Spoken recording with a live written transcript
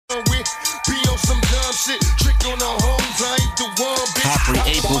Happy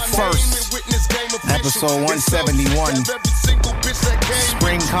April 1st, episode 171.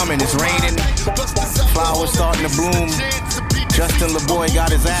 Spring coming, it's raining, flowers starting to bloom. Justin Laboy got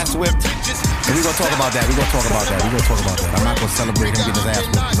his ass whipped. And we're going to talk about that. I'm not going to celebrate him getting his ass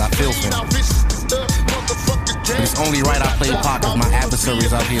whipped because I feel for him. But it's only right I play pot because my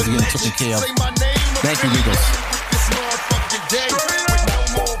adversaries out here is getting taken care of. Thank you, Migos.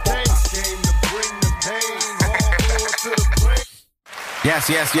 Yes.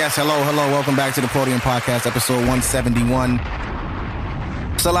 Hello. Welcome back to the Podium Podcast, episode 171.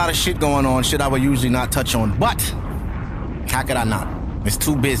 There's a lot of shit going on, shit I would usually not touch on, but how could I not? It's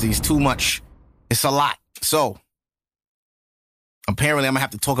too busy. It's too much. It's a lot. So, apparently I'm going to have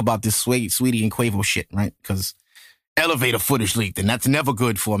to talk about this saweetie and quavo shit, right? Because elevator footage leaked, and that's never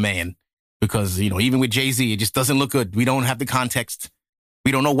good for a man. Because, even with Jay-Z, it just doesn't look good. We don't have the context.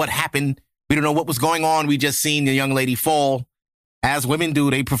 We don't know what happened. We don't know what was going on. We just seen the young lady fall. As women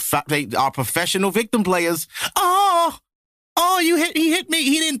do, they are professional victim players. Oh, he hit me.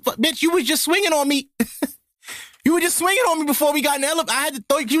 He didn't, bitch, you was just swinging on me. You were just swinging on me before we got in the elevator. I had to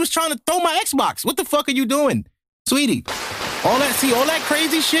throw, you was trying to throw my Xbox. What the fuck are you doing, sweetie? All that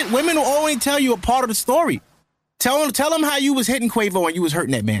crazy shit, women will always tell you a part of the story. Tell them how you was hitting Quavo and you was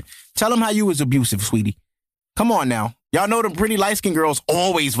hurting that man. Tell them how you was abusive, sweetie. Come on now. Y'all know them pretty light-skinned girls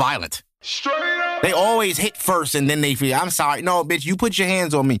always violent. Straight up. They always hit first and then they feel, I'm sorry. No, bitch, you put your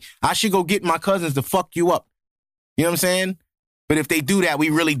hands on me. I should go get my cousins to fuck you up. You know what I'm saying? But if they do that,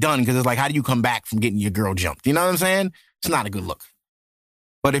 we really done because it's like, how do you come back from getting your girl jumped? You know what I'm saying? It's not a good look.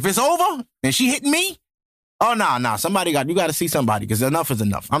 But if it's over and she hitting me, oh, nah. You got to see somebody because enough is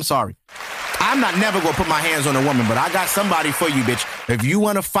enough. I'm sorry. I'm not never going to put my hands on a woman, but I got somebody for you, bitch. If you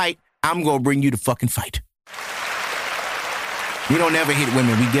want to fight, I'm going to bring you to fucking fight. We don't ever hit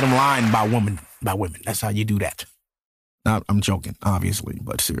women. We get them lying by women. That's how you do that. Now, I'm joking, obviously,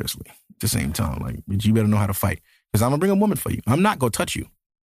 but seriously. At the same time, like, you better know how to fight. Because I'm going to bring a woman for you. I'm not going to touch you.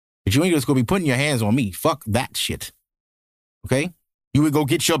 But you ain't just going to be putting your hands on me. Fuck that shit. Okay? You would go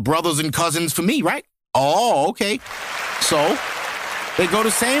get your brothers and cousins for me, right? Oh, okay. So, they go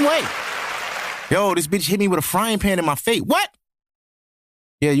the same way. Yo, this bitch hit me with a frying pan in my face. What?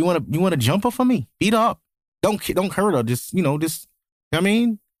 Yeah, you want to jump her for me? Beat her up. Don't hurt her. Just, you know what I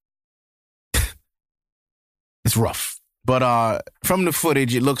mean? It's rough. But from the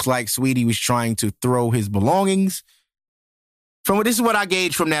footage, it looks like saweetie was trying to throw his belongings. This is what I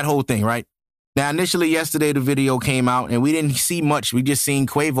gauged from that whole thing, right? Now, initially yesterday, the video came out, and we didn't see much. We just seen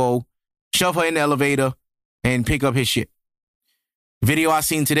Quavo shove her in the elevator and pick up his shit. The video I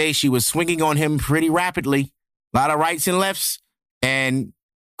seen today, she was swinging on him pretty rapidly. A lot of rights and lefts. And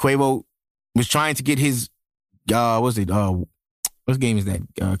Quavo was trying to get his, what game is that?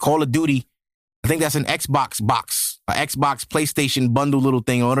 Call of Duty. I think that's an Xbox box, an Xbox PlayStation bundle little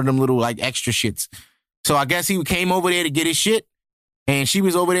thing, one of them little like extra shits. So I guess he came over there to get his shit, and she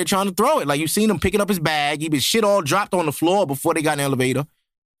was over there trying to throw it. Like you seen him picking up his bag. He was shit all dropped on the floor before they got in the elevator.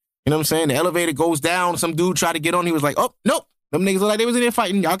 You know what I'm saying? The elevator goes down. Some dude tried to get on. He was like, oh, nope. Them niggas look like they was in there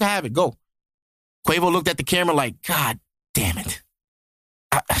fighting. Y'all can have it. Go. Quavo looked at the camera like, God damn it.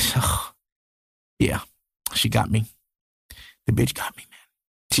 Yeah, she got me. The bitch got me, man.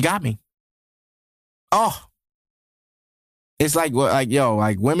 She got me. Oh, it's like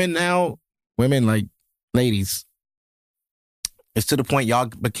women now, like ladies, it's to the point y'all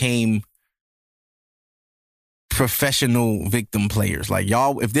became professional victim players. Like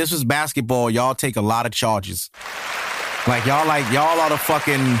y'all, if this was basketball, y'all take a lot of charges. Like y'all are the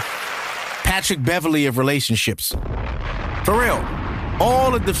fucking Patrick Beverly of relationships. For real.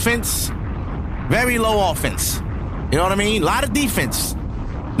 All the defense, very low offense. You know what I mean? A lot of defense,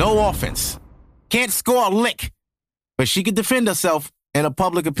 no offense. Can't score a lick, but she could defend herself in a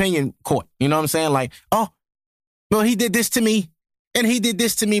public opinion court. You know what I'm saying? Like, oh, well, he did this to me, and he did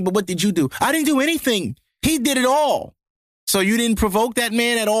this to me, but what did you do? I didn't do anything. He did it all. So you didn't provoke that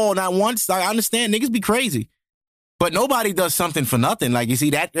man at all, not once. I understand, niggas be crazy. But nobody does something for nothing. Like, you see,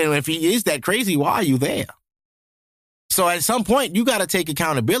 that if he is that crazy, why are you there? So at some point, you got to take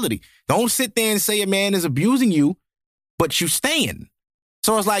accountability. Don't sit there and say a man is abusing you, but you staying.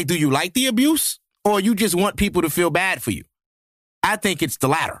 So it's like, do you like the abuse? Or you just want people to feel bad for you? I think it's the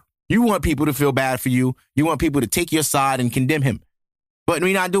latter. You want people to feel bad for you. You want people to take your side and condemn him. But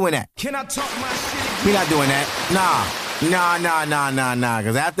we're not doing that. Can I talk my shit? We're not doing that. Nah.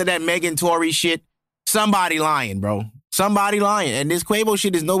 Because after that Megan Tory shit, somebody lying, bro. Somebody lying. And this Quavo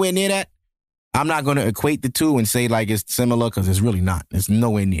shit is nowhere near that. I'm not going to equate the two and say like it's similar because it's really not. It's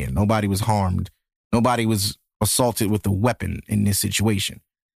nowhere near. Nobody was harmed. Nobody was assaulted with a weapon in this situation.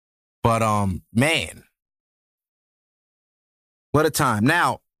 But, man, What a time.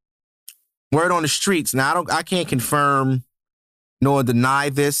 Now, word on the streets. Now, I can't confirm nor deny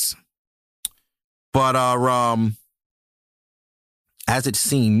this, but as it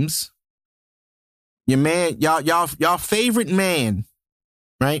seems, your man, y'all favorite man,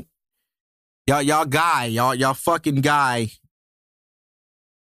 right? Y'all guy, y'all fucking guy.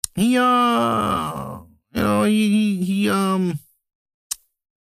 He word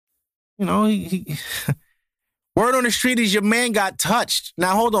on the street is your man got touched.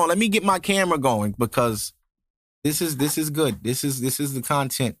 Now hold on, let me get my camera going because this is good. This is the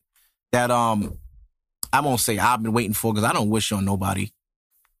content that I won't say I've been waiting for because I don't wish on nobody.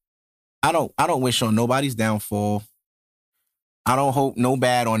 I don't wish on nobody's downfall. I don't hope no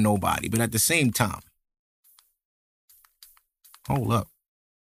bad on nobody. But at the same time, hold up.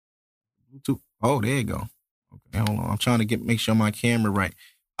 Oh, there you go. Okay, hold on. I'm trying to make sure my camera right.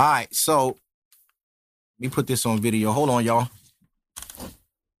 All right, so let me put this on video. Hold on, y'all.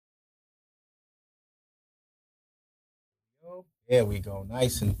 There we go.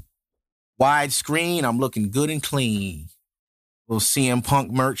 Nice and wide screen. I'm looking good and clean. Little CM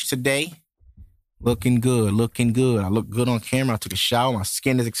Punk merch today. Looking good. I look good on camera. I took a shower. My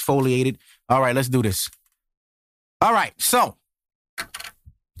skin is exfoliated. All right, let's do this. All right, so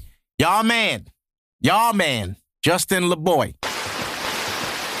y'all man, Justin LaBoy.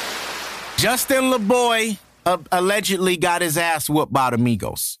 Justin LaBoy allegedly got his ass whooped by the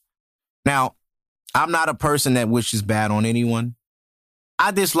Migos. Now, I'm not a person that wishes bad on anyone.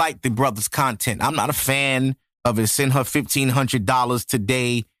 I dislike the brother's content. I'm not a fan of it. Send her $1,500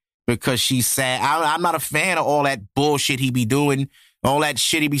 today because she's sad. I'm not a fan of all that bullshit he be doing, all that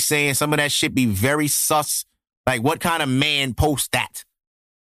shit he be saying. Some of that shit be very sus. Like, what kind of man posts that?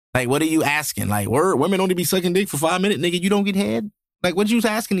 Like, what are you asking? Like, women only be sucking dick for 5 minutes, nigga. You don't get head? Like, what you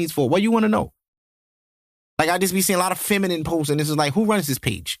asking these for? What you want to know? Like, I just be seeing a lot of feminine posts, and this is like, who runs this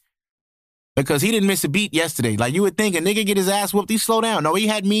page? Because he didn't miss a beat yesterday. Like, you would think a nigga get his ass whooped, he slow down. No, he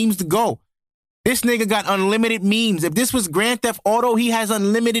had memes to go. This nigga got unlimited memes. If this was Grand Theft Auto, he has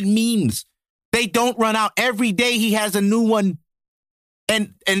unlimited memes. They don't run out. Every day he has a new one.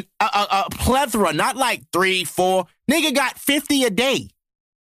 And a plethora, not like 3, 4. Nigga got 50 a day.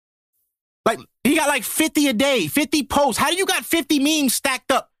 Like, he got like 50 a day, 50 posts. How do you got 50 memes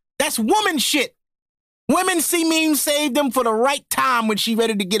stacked up? That's woman shit. Women see memes, save them for the right time when she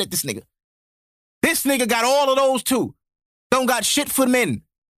ready to get at this nigga. This nigga got all of those too. Don't got shit for men.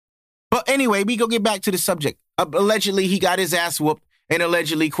 But anyway, we go get back to the subject. Allegedly, he got his ass whooped, and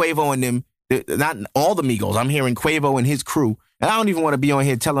allegedly Quavo and them, not all the Migos, I'm hearing Quavo and his crew. And I don't even want to be on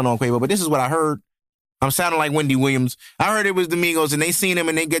here telling on Quavo, but this is what I heard. I'm sounding like Wendy Williams. I heard it was the Migos, and they seen him,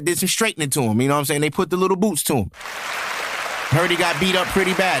 and they did some straightening to him. You know what I'm saying? They put the little boots to him. Heard he got beat up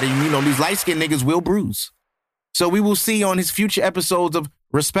pretty bad, and you know, these light-skinned niggas will bruise. So we will see on his future episodes of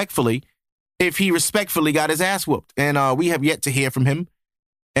Respectfully if he respectfully got his ass whooped. And we have yet to hear from him.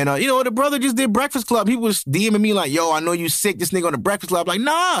 And, you know, the brother just did Breakfast Club. He was DMing me like, yo, I know you sick. This nigga on the Breakfast Club. Like,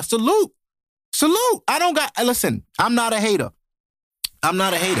 nah, salute. Listen, I'm not a hater.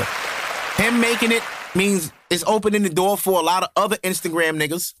 Him making it means it's opening the door for a lot of other Instagram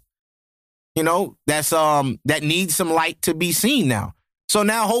niggas, you know, that needs some light to be seen now. So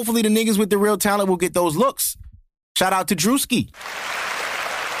now hopefully the niggas with the real talent will get those looks. Shout out to Drewski.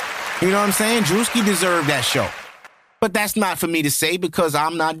 You know what I'm saying? Drewski deserved that show. But that's not for me to say because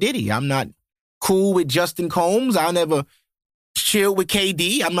I'm not Diddy. I'm not cool with Justin Combs. I never chilled with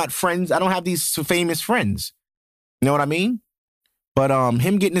KD. I'm not friends. I don't have these famous friends. You know what I mean? But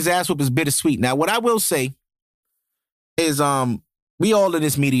him getting his ass whooped is bittersweet. Now, what I will say is we all in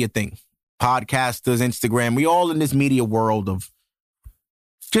this media thing. Podcasters, Instagram, we all in this media world of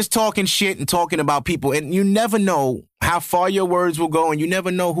just talking shit and talking about people. And you never know how far your words will go, and you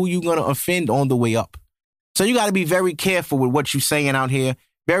never know who you're going to offend on the way up. So you got to be very careful with what you're saying out here.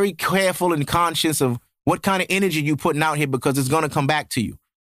 Very careful and conscious of what kind of energy you're putting out here because it's going to come back to you.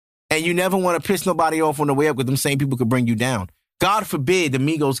 And you never want to piss nobody off on the way up because them same people could bring you down. God forbid the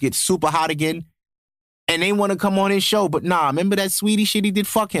Migos get super hot again and they want to come on his show. But nah, remember that Sweetie shit he did?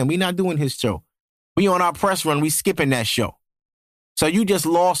 Fuck him. We not doing his show. We on our press run. We skipping that show. So you just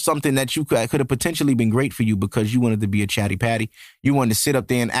lost something that you could have potentially been great for you because you wanted to be a chatty patty. You wanted to sit up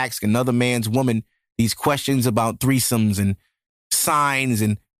there and ask another man's woman these questions about threesomes and signs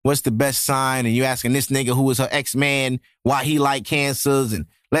and what's the best sign. And you asking this nigga who is her ex-man why he like cancers and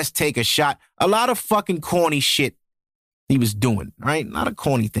let's take a shot. A lot of fucking corny shit he was doing, right? A lot of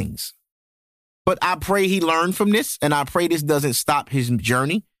corny things. But I pray he learned from this, and I pray this doesn't stop his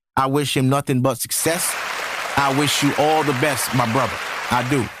journey. I wish him nothing but success. I wish you all the best, my brother. I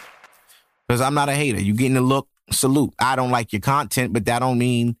do. Because I'm not a hater. You getting a look, salute. I don't like your content, but that don't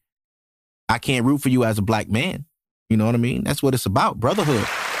mean I can't root for you as a black man. You know what I mean? That's what it's about, brotherhood.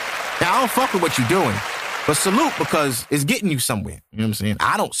 Now, I don't fuck with what you're doing, but salute because it's getting you somewhere. You know what I'm saying?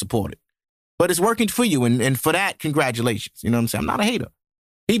 I don't support it, but it's working for you, and for that, congratulations. You know what I'm saying? I'm not a hater.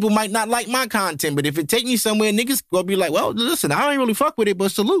 People might not like my content, but if it take me somewhere, niggas will be like, well, listen, I ain't really fuck with it,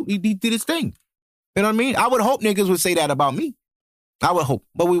 but salute. He did his thing. You know what I mean? I would hope niggas would say that about me. I would hope,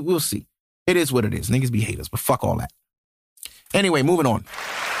 but we'll see. It is what it is. Niggas be haters, but fuck all that. Anyway, moving on.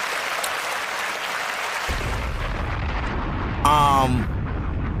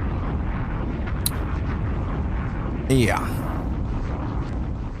 Yeah.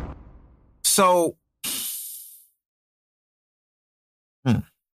 So, I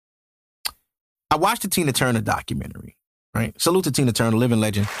watched the Tina Turner documentary, right? Salute to Tina Turner, living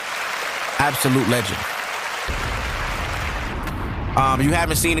legend. Absolute legend. If you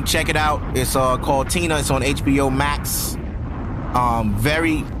haven't seen it, check it out. It's called Tina. It's on HBO Max.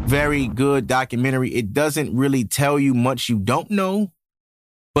 Very, very good documentary. It doesn't really tell you much you don't know,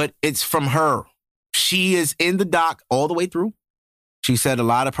 but it's from her. She is in the doc all the way through. She said a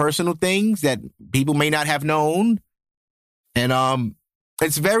lot of personal things that people may not have known. And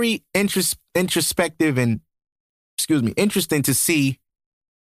it's very introspective and, interesting to see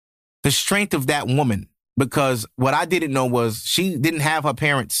the strength of that woman. Because what I didn't know was she didn't have her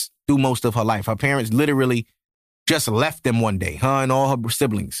parents through most of her life. Her parents literally just left them one day, her and all her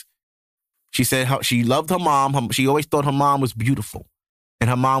siblings. She said she loved her mom. She always thought her mom was beautiful. And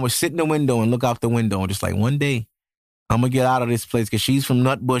her mom would sit in the window and look out the window and just like, one day, I'm going to get out of this place, because she's from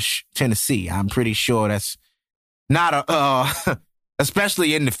Nutbush, Tennessee. I'm pretty sure that's not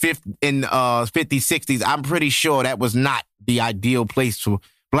especially in the 50s, 60s, I'm pretty sure that was not the ideal place for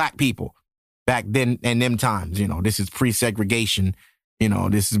black people back then and them times. You know, this is pre-segregation. You know,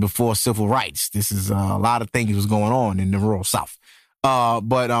 this is before civil rights. This is a lot of things was going on in the rural South.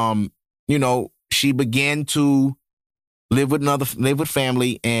 But you know, she began to live with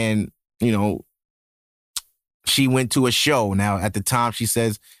family, and, you know, she went to a show. Now, at the time, she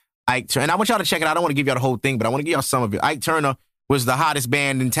says, Ike Turner, and I want y'all to check it out. I don't want to give y'all the whole thing, but I want to give y'all some of it. Ike Turner was the hottest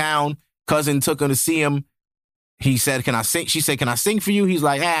band in town. Cousin took her to see him. He said, can I sing? She said, can I sing for you? He's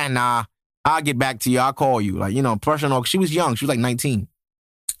like, nah, I'll get back to you. I'll call you. Like, you know, personal. She was young. She was like 19.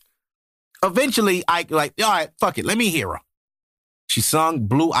 Eventually, Ike like, all right, fuck it. Let me hear her. She sung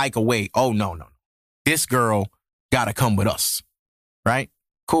Blew Ike Away. Oh, no. This girl got to come with us. Right?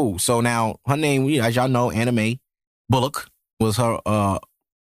 Cool. So now her name, as y'all know, Anna Mae Bullock was her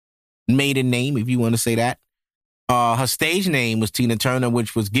maiden name, if you want to say that. Her stage name was Tina Turner,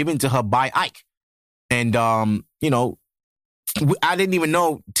 which was given to her by Ike. And, you know, I didn't even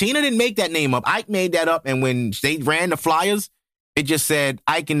know. Tina didn't make that name up. Ike made that up. And when they ran the flyers, it just said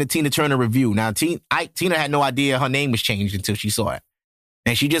Ike in the Tina Turner Review. Now, Tina had no idea her name was changed until she saw it.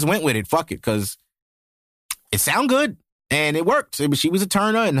 And she just went with it. Fuck it. Because it sounded good. And it worked. She was a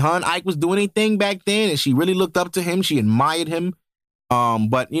Turner, and her and Ike was doing anything back then. And she really looked up to him. She admired him.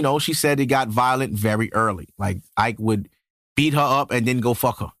 But, you know, she said it got violent very early. Like, Ike would beat her up and then go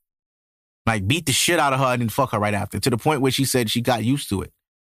fuck her. Like, beat the shit out of her and then fuck her right after. To the point where she said she got used to it.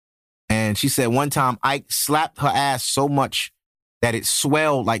 And she said one time Ike slapped her ass so much that it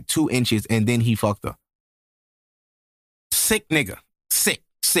swelled like 2 inches, and then he fucked her. Sick nigga. Sick.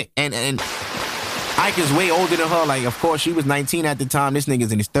 And Ike is way older than her. Like, of course, she was 19 at the time. This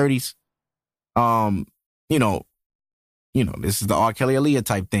nigga's in his 30s. You know, this is the R. Kelly Aaliyah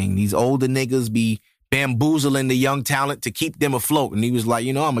type thing. These older niggas be bamboozling the young talent to keep them afloat. And he was like,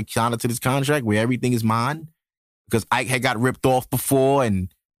 you know, I'm going to counter to this contract where everything is mine. Because Ike had got ripped off before,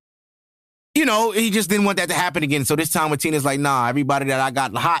 and, you know, he just didn't want that to happen again. So this time with Tina's like, nah, everybody that I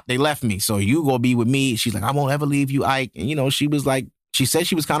got hot, they left me. So you gonna be with me. She's like, I won't ever leave you, Ike. And, you know, she was like, she said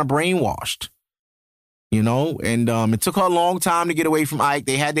she was kind of brainwashed. You know, and it took her a long time to get away from Ike.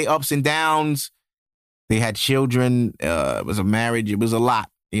 They had their ups and downs. They had children. It was a marriage. It was a lot,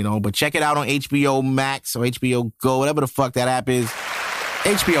 you know. But check it out on HBO Max or HBO Go, whatever the fuck that app is.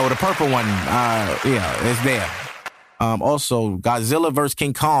 HBO, the purple one. Yeah, it's there. Also, Godzilla vs.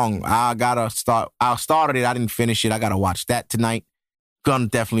 King Kong. I started it. I didn't finish it. I gotta watch that tonight. Gonna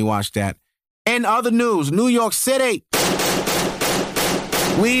definitely watch that. And other news, New York City.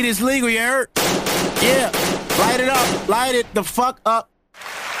 Weed is legal, you heard? Yeah. Light it up. Light it the fuck up.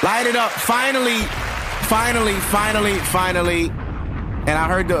 Light it up. Finally. And I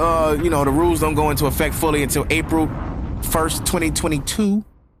heard the rules don't go into effect fully until April 1st, 2022.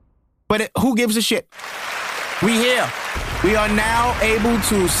 But who gives a shit? We here. We are now able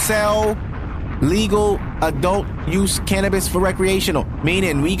to sell legal adult use cannabis for recreational,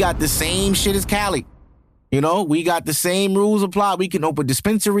 meaning we got the same shit as Cali. You know, we got the same rules apply. We can open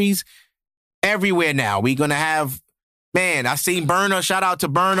dispensaries everywhere now. We gonna have, man, I seen Burner. Shout out to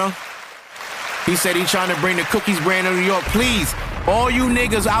Burner. He said he's trying to bring the cookies brand to New York. Please, all you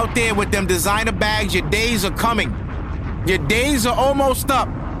niggas out there with them designer bags, your days are coming. Your days are almost up.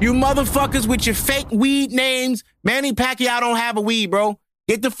 You motherfuckers with your fake weed names. Manny Pacquiao don't have a weed, bro.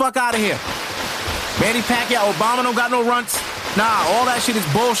 Get the fuck out of here. Manny Pacquiao, Obama don't got no runts. Nah, all that shit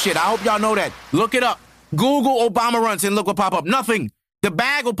is bullshit. I hope y'all know that. Look it up. Google Obama runts and look what pop up. Nothing. The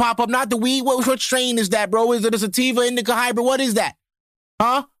bag will pop up, not the weed. What strain is that, bro? Is it a sativa indica hybrid? What is that?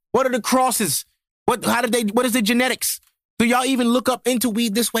 Huh? What are the crosses? What is the genetics? Do y'all even look up into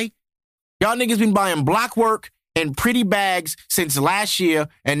weed this way? Y'all niggas been buying block work and pretty bags since last year,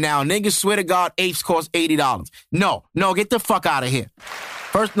 and now niggas swear to God, apes cost $80. No, get the fuck out of here.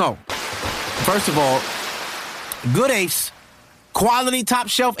 First of all, good apes, quality top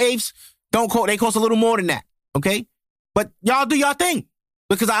shelf apes, they cost a little more than that, okay? But y'all do y'all thing.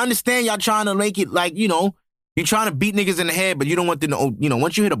 Because I understand y'all trying to make it like, you're trying to beat niggas in the head, but you don't want them to,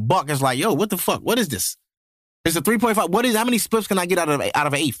 once you hit a buck, it's like, yo, what the fuck? What is this? It's a 3.5. How many spliffs can I get out of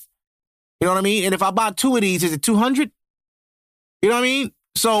an eighth? You know what I mean? And if I buy 2 of these, is it 200? You know what I mean?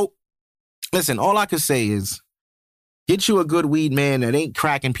 So, listen, all I can say is get you a good weed man that ain't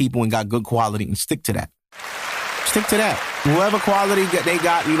cracking people and got good quality and stick to that. Stick to that. Whoever quality they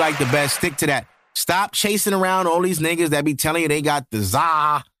got you like the best, stick to that. Stop chasing around all these niggas that be telling you they got the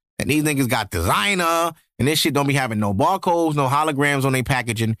za and these niggas got designer and this shit don't be having no barcodes, no holograms on their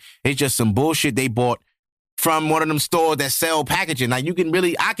packaging. It's just some bullshit they bought from one of them stores that sell packaging. Like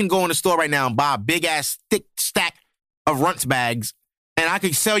I can go in the store right now and buy a big ass thick stack of Runts bags and I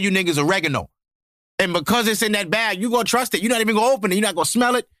can sell you niggas oregano. And because it's in that bag, you gonna trust it. You're not even gonna open it. You're not gonna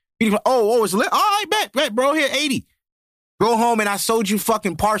smell it. You're like, oh, it's lit. All right, bet, bro, here, 80. Go home and I sold you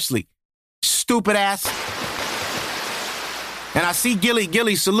fucking parsley. Stupid ass. And I see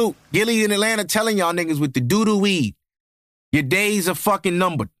Gilly, salute. Gilly in Atlanta telling y'all niggas with the doo-doo weed, your days are fucking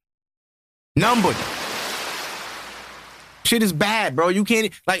numbered. Numbered. Shit is bad, bro. You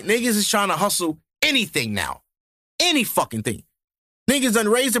can't, like, niggas is trying to hustle anything now. Any fucking thing. Niggas done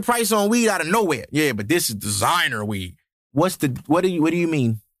raised the price on weed out of nowhere. Yeah, but this is designer weed. What do you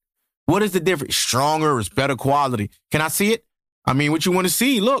mean? What is the difference? Stronger, it's better quality. Can I see it? I mean, what you want to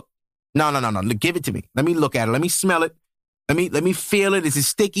see? Look. No. Look, give it to me. Let me look at it. Let me smell it. Let me feel it. Is it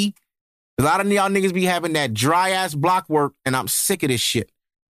sticky? A lot of y'all niggas be having that dry ass block work, and I'm sick of this shit.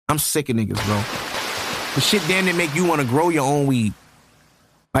 I'm sick of niggas, bro. The shit damn near make you want to grow your own weed.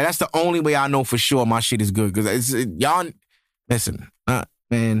 Like, that's the only way I know for sure my shit is good. Because y'all, listen,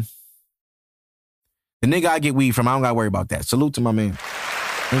 man. The nigga I get weed from, I don't got to worry about that. Salute to my man.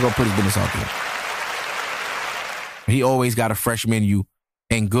 I'm going to put his business out there. He always got a fresh menu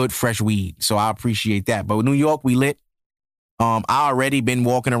and good fresh weed. So I appreciate that. But with New York, we lit. I already been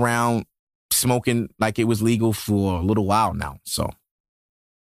walking around smoking like it was legal for a little while now. So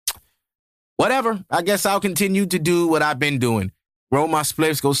whatever. I guess I'll continue to do what I've been doing. Roll my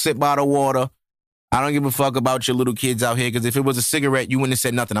spliffs, go sit by the water. I don't give a fuck about your little kids out here, because if it was a cigarette, you wouldn't have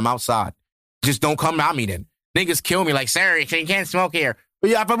said nothing. I'm outside. Just don't come at me then. Niggas kill me like, sorry, you can't smoke here.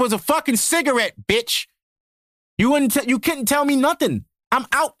 But yeah, if it was a fucking cigarette, bitch, you couldn't tell me nothing. I'm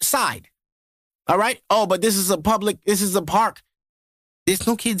outside. All right? Oh, but this is a park. There's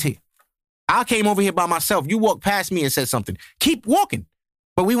no kids here. I came over here by myself. You walked past me and said something. Keep walking.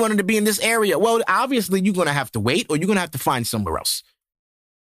 But we wanted to be in this area. Well, obviously, you're going to have to wait, or you're going to have to find somewhere else.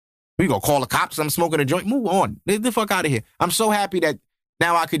 We going to call the cops. I'm smoking a joint. Move on. Get the fuck out of here. I'm so happy that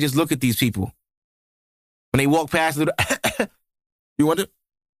now I could just look at these people. When they walk past, you want to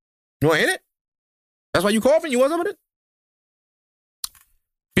hit it? That's why you coughing? You want some of it?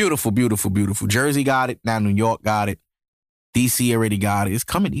 Beautiful, beautiful, beautiful. Jersey got it. Now New York got it. DC already got it. It's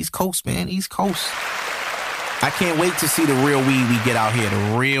coming. East Coast, man. East Coast. I can't wait to see the real weed we get out here.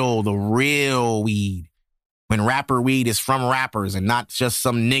 The real weed. When rapper weed is from rappers and not just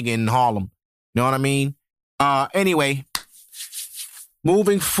some nigga in Harlem. You know what I mean? Anyway,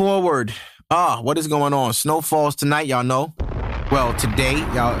 moving forward. What is going on? Snowfalls tonight, y'all know. Well, today,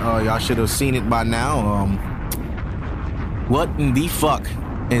 y'all should have seen it by now. What in the fuck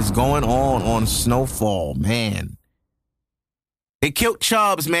is going on Snowfall, man? They killed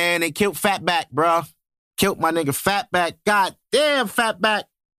Chubbs, man. They killed Fatback, bruh. Killed my nigga Fatback. God damn, Fatback.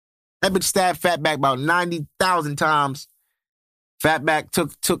 That bitch stabbed Fatback about 90,000 times. Fatback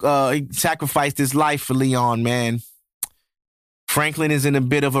he sacrificed his life for Leon, man. Franklin is in a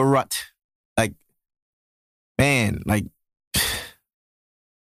bit of a rut. Like, man, like,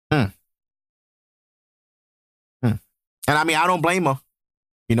 And I mean, I don't blame her.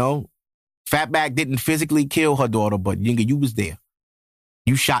 You know, Fatback didn't physically kill her daughter, but nigga, you was there.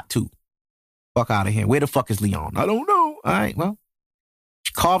 You shot too. Fuck out of here. Where the fuck is Leon? I don't know. All right, well,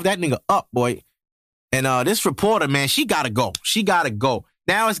 she carved that nigga up, boy. And this reporter, man, she gotta go. She gotta go.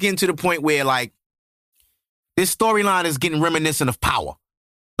 Now it's getting to the point where, like, this storyline is getting reminiscent of Power.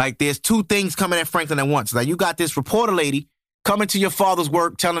 Like, there's two things coming at Franklin at once. Like, you got this reporter lady coming to your father's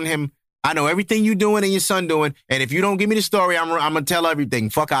work telling him, I know everything you doing and your son doing, and if you don't give me the story, I'm gonna tell everything.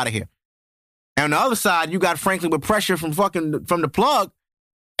 Fuck out of here. And on the other side, you got Franklin with pressure from the plug.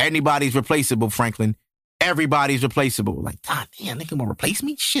 Anybody's replaceable, Franklin. Everybody's replaceable. Like, God damn, they gonna replace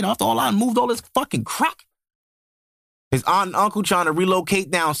me? Shit, after all I moved all this fucking crack. His aunt and uncle trying to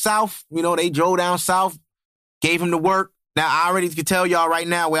relocate down south. You know, they drove down south, gave him the work. Now, I already can tell y'all right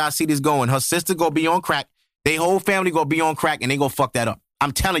now where I see this going. Her sister gonna be on crack. They whole family gonna be on crack, and they gonna fuck that up.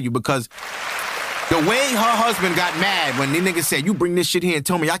 I'm telling you, because the way her husband got mad when the nigga said, you bring this shit here and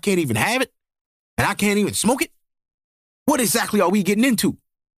tell me I can't even have it, and I can't even smoke it? What exactly are we getting into?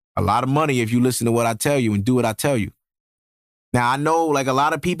 A lot of money if you listen to what I tell you and do what I tell you. Now, I know, like, a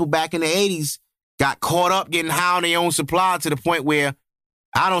lot of people back in the 80s got caught up getting high on their own supply to the point where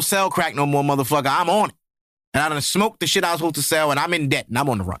I don't sell crack no more, motherfucker. I'm on it. And I done smoked the shit I was supposed to sell, and I'm in debt, and I'm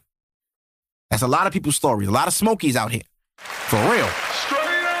on the run. That's a lot of people's stories. A lot of smokies out here. For real.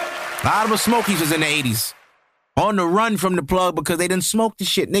 A lot of the smokies was in the 80s. On the run from the plug because they didn't smoke the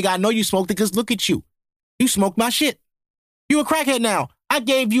shit. Nigga, I know you smoked it because look at you. You smoked my shit. You a crackhead now. I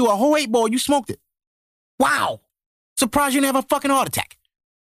gave you a whole 8-ball. You smoked it. Wow. Surprised you didn't have a fucking heart attack.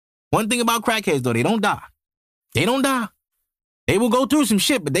 One thing about crackheads, though, they don't die. They don't die. They will go through some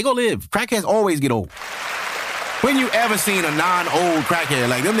shit, but they gonna live. Crackheads always get old. When you ever seen a non-old crackhead,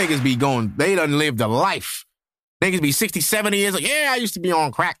 like, them niggas be going, they done lived a life. Niggas be 60, 70 years, like, yeah, I used to be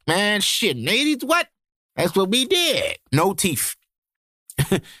on crack, man. Shit, in the 80s, what? That's what we did. No teeth.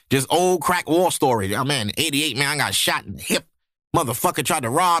 Just old crack war story. Oh, man, in 88, man, I got shot in the hip. Motherfucker tried to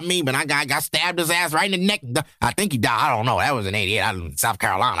rob me, but I got stabbed his ass right in the neck. I think he died. I don't know. That was in 88. I was in South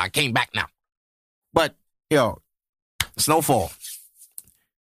Carolina. I came back now. But, yo, Snowfall.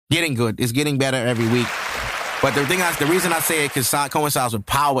 Getting good. It's getting better every week. But the reason I say it coincides with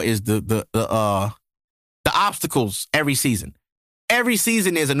Power is the obstacles every season. Every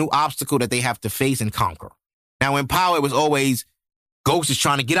season there's a new obstacle that they have to face and conquer. Now, in Power, it was always Ghost is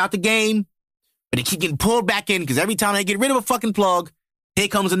trying to get out the game, but they keep getting pulled back in because every time they get rid of a fucking plug, here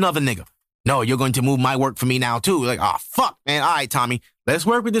comes another nigga. No, you're going to move my work for me now, too. Like, oh, fuck, man. All right, Tommy, let's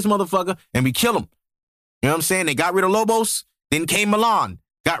work with this motherfucker, and we kill him. You know what I'm saying? They got rid of Lobos, then came Milan.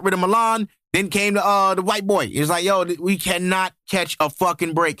 Got rid of Milan, then came the white boy. It's like, yo, we cannot catch a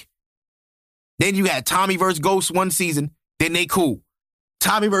fucking break. Then you had Tommy versus Ghost one season, then they cool.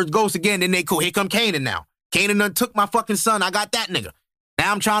 Tommy versus Ghost again, then they cool. Here come Kanan now. Kanan done took my fucking son. I got that nigga.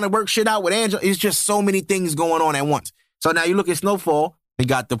 Now I'm trying to work shit out with Angela. It's just so many things going on at once. So now you look at Snowfall. He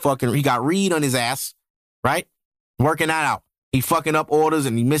got Reed on his ass, right? Working that out. He fucking up orders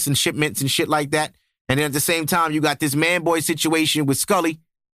and he missing shipments and shit like that. And then at the same time, you got this man boy situation with Scully.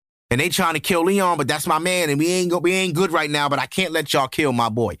 And they trying to kill Leon, but that's my man, and we ain't good right now, but I can't let y'all kill my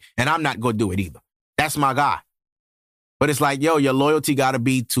boy. And I'm not gonna do it either. That's my guy. But it's like, yo, your loyalty gotta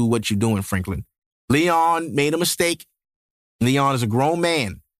be to what you're doing, Franklin. Leon made a mistake. Leon is a grown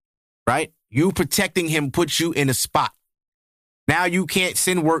man, right? You protecting him puts you in a spot. Now you can't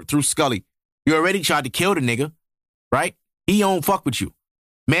send work through Scully. You already tried to kill the nigga, right? He don't fuck with you.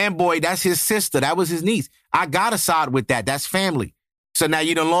 Man boy, that's his sister. That was his niece. I gotta side with that. That's family. So now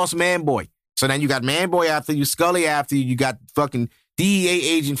you done lost Man Boy. So now you got Man Boy after you, Scully after you, you got fucking DEA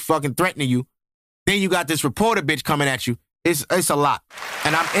agent fucking threatening you. Then you got this reporter bitch coming at you. It's a lot.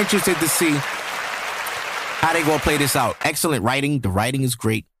 And I'm interested to see how they gonna play this out. Excellent writing. The writing is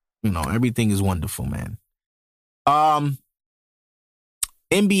great. You know, everything is wonderful, man.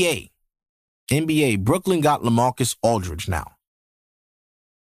 NBA. Brooklyn got LaMarcus Aldridge now.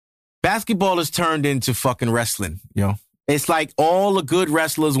 Basketball has turned into fucking wrestling, you know. It's like all the good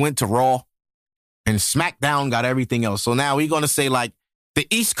wrestlers went to Raw and SmackDown got everything else. So now we're going to say, like, the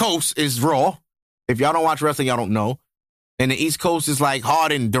East Coast is Raw. If y'all don't watch wrestling, y'all don't know. And the East Coast is like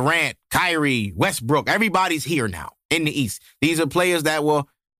Harden, Durant, Kyrie, Westbrook. Everybody's here now in the East. These are players that well,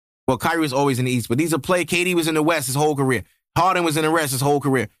 Kyrie was always in the East, but these are players. KD was in the West his whole career. Harden was in the West his whole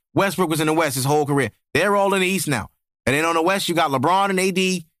career. Westbrook was in the West his whole career. They're all in the East now. And then on the West, you got LeBron and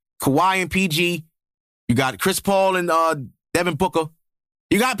AD, Kawhi and PG. You got Chris Paul and Devin Booker.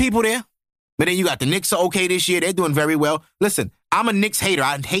 You got people there. But then you got the Knicks are okay this year. They're doing very well. Listen, I'm a Knicks hater.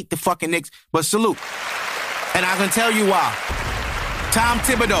 I hate the fucking Knicks, but salute. And I can tell you why. Tom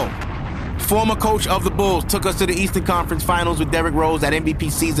Thibodeau, former coach of the Bulls, took us to the Eastern Conference Finals with Derrick Rose, that MVP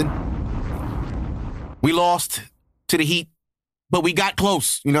season. We lost to the Heat, but we got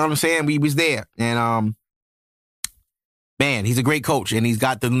close. You know what I'm saying? We was there. And, man, he's a great coach, and he's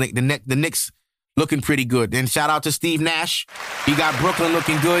got the Knicks looking pretty good. And shout out to Steve Nash. He got Brooklyn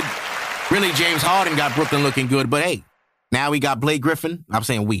looking good. Really, James Harden got Brooklyn looking good. But, hey, now we got Blake Griffin. I'm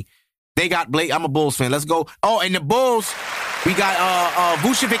saying we. They got Blake. I'm a Bulls fan. Let's go. Oh, and the Bulls, we got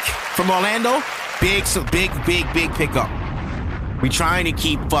Vucevic from Orlando. Big pickup. We trying to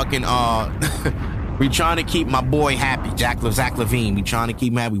keep fucking we trying to keep my boy happy, Zach LaVine. We trying to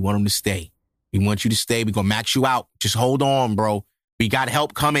keep him happy. We want him to stay. We want you to stay. We gonna max you out. Just hold on, bro. We got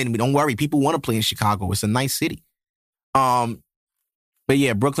help coming. Don't worry. People want to play in Chicago. It's a nice city. But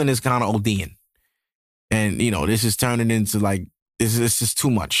yeah, Brooklyn is kind of ODing. And this is turning into like this is too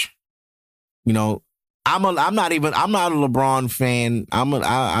much. I'm not a LeBron fan.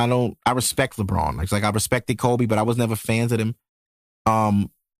 I respect LeBron. Like I respected Kobe, but I was never fans of him.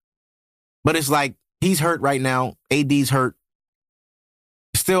 But it's like he's hurt right now. AD's hurt.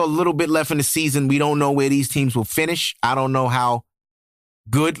 Still a little bit left in the season. We don't know where these teams will finish. I don't know how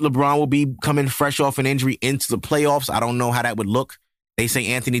good LeBron will be coming fresh off an injury into the playoffs. I don't know how that would look. They say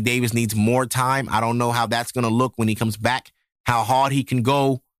Anthony Davis needs more time. I don't know how that's going to look when he comes back, how hard he can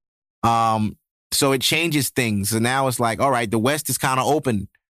go. So it changes things. And now it's like, all right, the West is kind of open.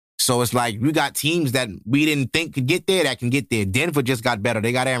 So it's like we got teams that we didn't think could get there that can get there. Denver just got better.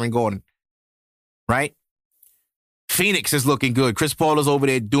 They got Aaron Gordon, right? Phoenix is looking good. Chris Paul is over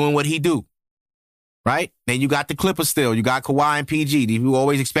there doing what he do, right? Then you got the Clippers still. You got Kawhi and PG. You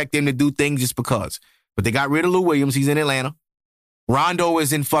always expect them to do things just because. But they got rid of Lou Williams. He's in Atlanta. Rondo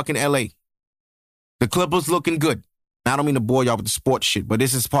is in fucking L.A. The Clippers looking good. I don't mean to bore y'all with the sports shit, but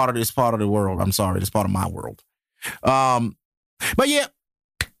this is part of the world. I'm sorry. This is part of my world. But yeah,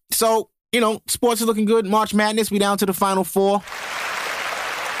 so, sports is looking good. March Madness, we down to the Final Four.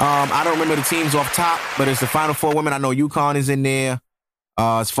 I don't remember the teams off top, but it's the Final Four women. I know UConn is in there.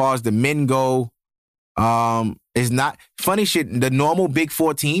 As far as the men go, it's not funny shit. The normal Big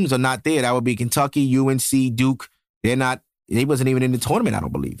Four teams are not there. That would be Kentucky, UNC, Duke. They wasn't even in the tournament, I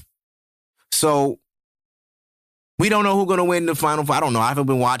don't believe. So we don't know who's going to win the Final Four. I don't know. I haven't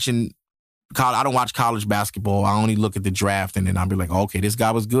been watching I don't watch college basketball. I only look at the draft, and then I'll be like, okay, this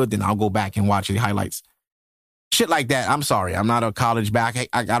guy was good. Then I'll go back and watch the highlights. Shit like that. I'm sorry. I'm not a college I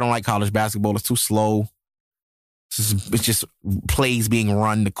don't like college basketball. It's too slow. It's just plays being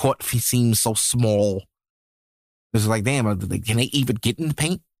run. The court seems so small. It's like, damn, can they even get in the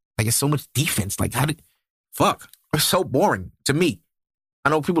paint? Like, it's so much defense. Like, fuck. It's so boring to me. I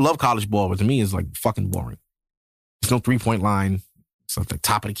know people love college ball, but to me, it's like fucking boring. There's no 3-point line. So it's like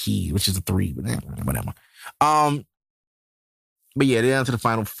top of the key, which is a 3, but whatever. But yeah, they're down to the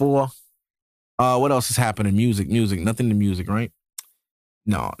Final Four. What else is happening? Music. Nothing to music, right?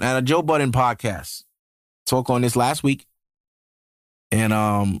 No. Now, the Joe Budden podcast. Talk on this last week. And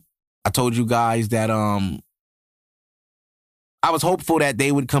I told you guys that I was hopeful that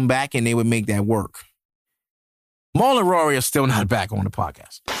they would come back and they would make that work. Maul and Rory are still not back on the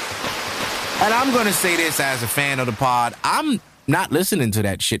podcast. And I'm going to say this as a fan of the pod. I'm not listening to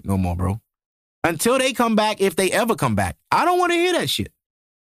that shit no more, bro. Until they come back, if they ever come back. I don't want to hear that shit.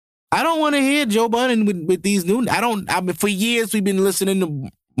 I don't want to hear Joe Budden with these new... for years, we've been listening to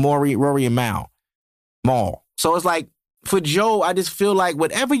Rory and Maul. So it's like, for Joe, I just feel like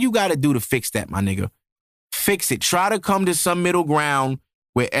whatever you got to do to fix that, my nigga, fix it. Try to come to some middle ground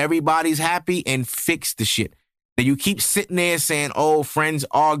where everybody's happy and fix the shit. Now, you keep sitting there saying, oh, friends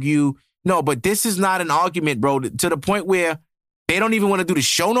argue. No, but this is not an argument, bro, to the point where they don't even want to do the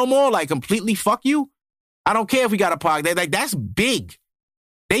show no more, like completely fuck you. I don't care if we got a podcast. Like, that's big.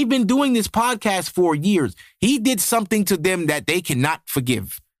 They've been doing this podcast for years. He did something to them that they cannot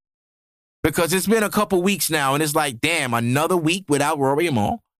forgive. Because it's been a couple weeks now, and it's like, damn, another week without Rory and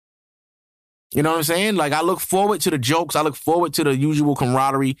Maul. You know what I'm saying? Like, I look forward to the jokes. I look forward to the usual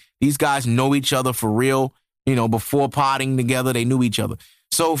camaraderie. These guys know each other for real. Before potting together, they knew each other.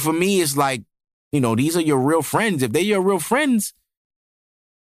 So for me, it's like, these are your real friends. If they're your real friends,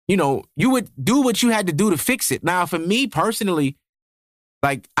 you would do what you had to do to fix it. Now, for me personally,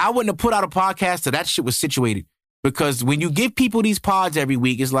 like, I wouldn't have put out a podcast till that shit was situated. Because when you give people these pods every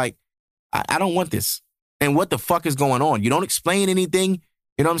week, it's like, I don't want this. And what the fuck is going on? You don't explain anything.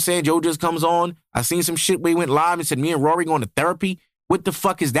 You know what I'm saying? Joe just comes on. I seen some shit where he went live and said, me and Rory going to therapy. What the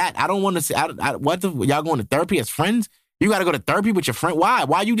fuck is that? I don't want to say, y'all going to therapy as friends? You got to go to therapy with your friend? Why?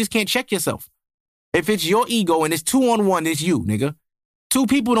 Why you just can't check yourself? If it's your ego and it's 2-on-1, it's you, nigga. Two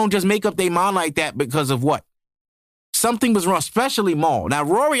people don't just make up their mind like that because of what? Something was wrong, especially Maul. Now,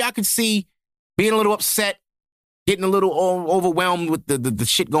 Rory, I could see being a little upset, getting a little overwhelmed with the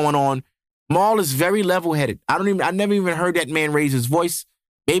shit going on. Maul is very level-headed. I never even heard that man raise his voice.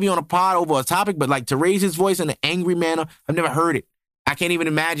 Maybe on a pod over a topic, but like to raise his voice in an angry manner, I've never heard it. I can't even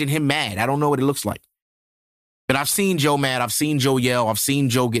imagine him mad. I don't know what it looks like. But I've seen Joe mad. I've seen Joe yell. I've seen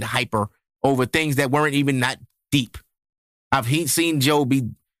Joe get hyper over things that weren't even that deep. I've seen Joe be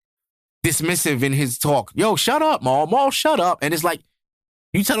dismissive in his talk. Yo, shut up, Maul. Maul, shut up. And it's like,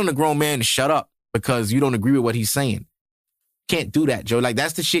 you telling a grown man to shut up because you don't agree with what he's saying. Can't do that, Joe. Like,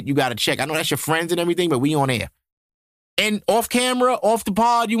 that's the shit you got to check. I know that's your friends and everything, but we on air. And off camera, off the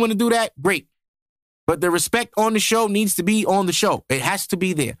pod, you want to do that? Great. But the respect on the show needs to be on the show. It has to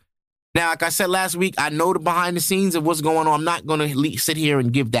be there. Now, like I said last week, I know the behind the scenes of what's going on. I'm not going to sit here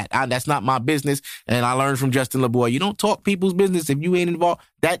and give that. That's not my business. And I learned from Justin LaBoy, you don't talk people's business if you ain't involved.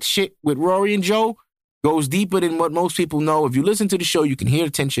 That shit with Rory and Joe goes deeper than what most people know. If you listen to the show, you can hear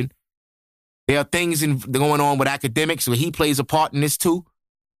the tension. There are things going on with academics where he plays a part in this too.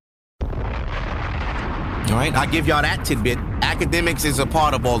 All right, I'll give y'all that tidbit. Academics is a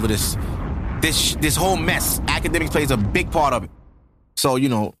part of all of this. This whole mess. Academics plays a big part of it. So,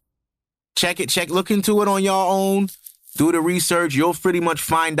 look into it on your own. Do the research. You'll pretty much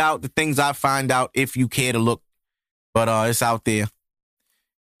find out the things I find out if you care to look. But it's out there.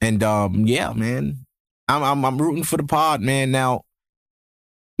 And yeah, man. I'm rooting for the pod, man. Now,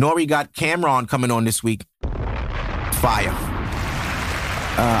 Nori got Cameron coming on this week. Fire.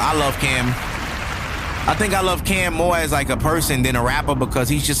 I love Cam. I think I love Cam more as like a person than a rapper because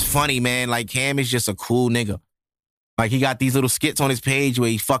he's just funny, man. Like, Cam is just a cool nigga. Like, he got these little skits on his page where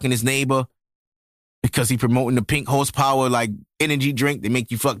he's fucking his neighbor because he promoting the pink horsepower, like, energy drink that make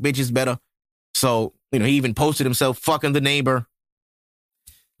you fuck bitches better. So, he even posted himself fucking the neighbor.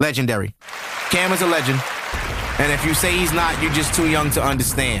 Legendary. Cam is a legend. And if you say he's not, you're just too young to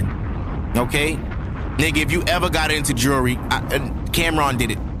understand. Okay? Nigga, if you ever got into jewelry, Cameron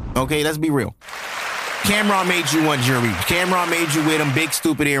did it. Okay? Let's be real. Cameron made you want jewelry. Cameron made you wear them big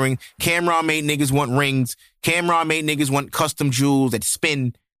stupid earrings. Cameron made niggas want rings. Cameron made niggas want custom jewels that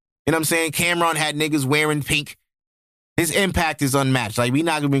spin. You know what I'm saying? Cameron had niggas wearing pink. His impact is unmatched. Like, we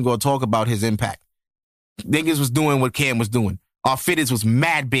not even going to talk about his impact. Niggas was doing what Cam was doing. Our fitteds was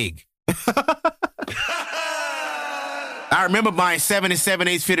mad big. I remember buying 7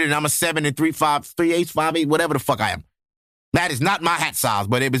 7/8 fitted, and I'm a 7 3/8, 5/8, whatever the fuck I am. That is not my hat size,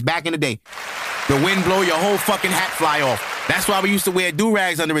 but it was back in the day. The wind blow, your whole fucking hat fly off. That's why we used to wear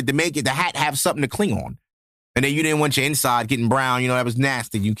do-rags under it to make the hat have something to cling on. And then you didn't want your inside getting brown. That was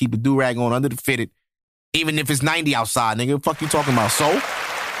nasty. You keep a do-rag on under the fitted, even if it's 90 outside, nigga. What the fuck you talking about? So?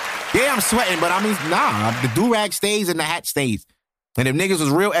 Yeah, I'm sweating, but nah. The do-rag stays and the hat stays. And if niggas was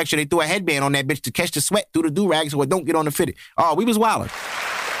real extra, they threw a headband on that bitch to catch the sweat through the do-rag so it don't get on the fitted. Oh, we was wildin'.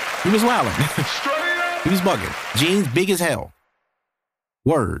 He was bugging. Jeans big as hell.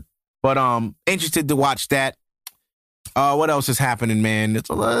 Word. But interested to watch that. What else is happening, man?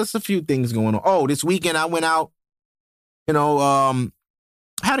 There's a few things going on. Oh, this weekend I went out.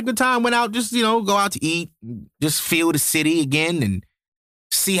 Had a good time. Went out, just go out to eat, just feel the city again, and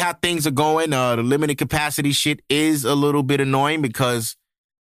see how things are going. The limited capacity shit is a little bit annoying because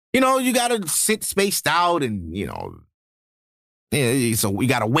you gotta sit spaced out, and so we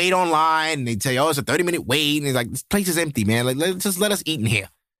gotta wait online. And they tell you, it's a 30-minute wait, and it's like, this place is empty, man. Like, just let us eat in here.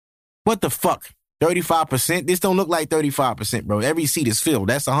 What the fuck? 35%? This don't look like 35%, bro. Every seat is filled.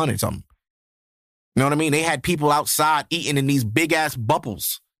 That's 100-something. You know what I mean? They had people outside eating in these big-ass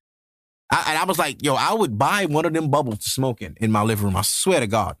bubbles. And I was like, yo, I would buy one of them bubbles to smoke in my living room. I swear to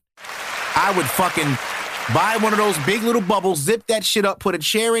God. I would fucking buy one of those big little bubbles, zip that shit up, put a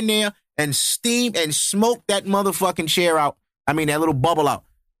chair in there, and steam and smoke that motherfucking chair out. That little bubble out.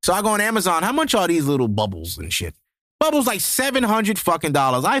 So I go on Amazon. How much are these little bubbles and shit? Bubbles like $700 fucking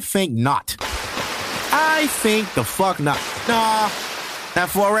dollars. I think not. I think the fuck not. Nah. Now,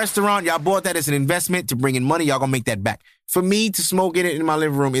 for a restaurant, y'all bought that as an investment to bring in money. Y'all gonna make that back. For me to smoke it in my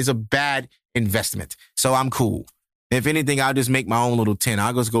living room is a bad investment. So I'm cool. If anything, I'll just make my own little tent.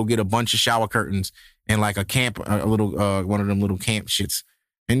 I'll just go get a bunch of shower curtains and like a camp, one of them little camp shits,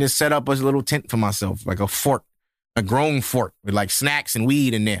 and just set up a little tent for myself, like a fort, a grown fort with like snacks and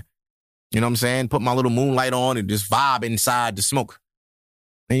weed in there. You know what I'm saying? Put my little moonlight on and just vibe inside the smoke.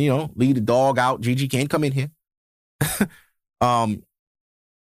 And, leave the dog out. Gigi can't come in here.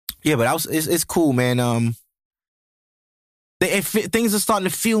 Yeah, but it's cool, man. Things are starting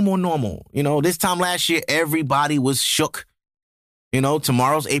to feel more normal. This time last year, everybody was shook.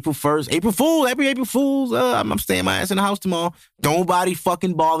 Tomorrow's April 1st. April Fool, every April Fool's. I'm staying my ass in the house tomorrow. Nobody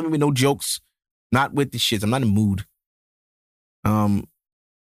fucking bother me with no jokes. Not with the shits. I'm not in the mood.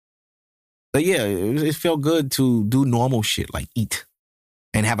 But yeah, it felt good to do normal shit like eat.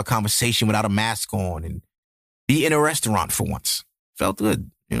 and have a conversation without a mask on and be in a restaurant for once. Felt good,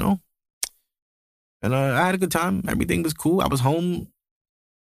 you know? And I had a good time. Everything was cool. I was home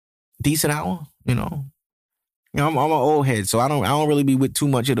decent hour, you know? You know, I'm an old head, so I don't really be with too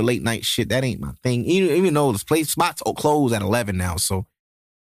much of the late night shit. That ain't my thing. Even though the spots close at 11 now, so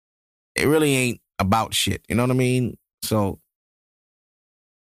it really ain't about shit. You know what I mean? So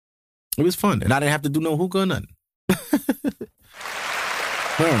it was fun, and I didn't have to do no hookah or nothing.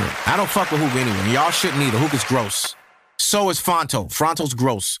 I don't fuck with hookah anyway. Y'all shouldn't either. Hookah's gross. So is Fonto. Fronto's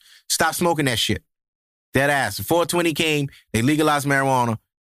gross. Stop smoking that shit. Dead ass. 420 came. They legalized marijuana.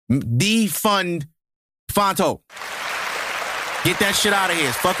 Defund Fonto. Get that shit out of here.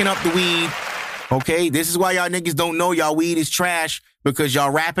 It's fucking up the weed. Okay? This is why y'all niggas don't know y'all weed is trash, because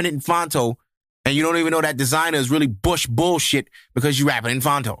y'all wrapping it in Fonto, and you don't even know that designer is really Bush bullshit because you wrap it in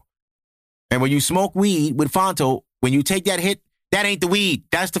Fonto. And when you smoke weed with Fonto, when you take that hit, that ain't the weed.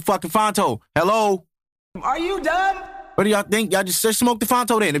 That's the fucking Fonto. Hello? Are you dumb? What do y'all think? Y'all just smoke the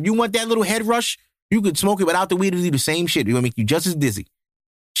Fonto then. If you want that little head rush, you could smoke it without the weed. It'll do the same shit. It's gonna make you just as dizzy.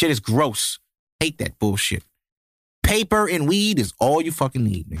 Shit is gross. Hate that bullshit. Paper and weed is all you fucking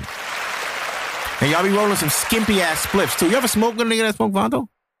need, nigga. And y'all be rolling some skimpy ass spliffs too. You ever smoke a nigga that smoke Fonto?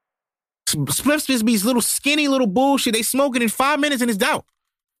 Spliffs just be little skinny little bullshit. They smoke it in 5 minutes and it's out.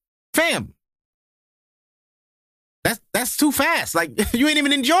 Fam. That's too fast. Like, you ain't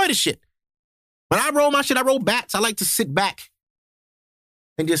even enjoy the shit. When I roll my shit, I roll bats. I like to sit back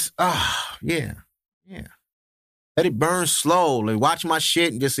and just, yeah. Let it burn slowly. Watch my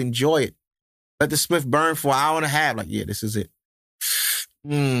shit and just enjoy it. Let the spliff burn for an hour and a half. Like, yeah, this is it.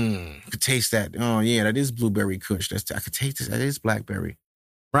 Could taste that. Oh, yeah, that is blueberry kush. I could taste this. That is blackberry.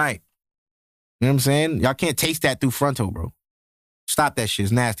 Right. You know what I'm saying? Y'all can't taste that through Fronto, bro. Stop that shit.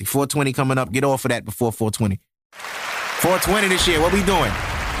 It's nasty. 420 coming up. Get off of that before 420. 420 this year. What we doing?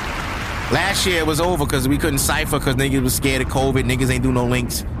 Last year it was over because we couldn't cipher because niggas was scared of COVID. Niggas ain't do no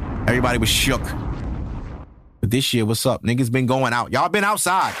links. Everybody was shook. But this year, what's up? Niggas been going out. Y'all been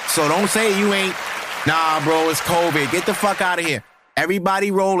outside. So don't say you ain't. Nah, bro, it's COVID. Get the fuck out of here. Everybody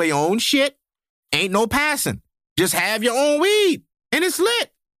roll their own shit. Ain't no passing. Just have your own weed. And it's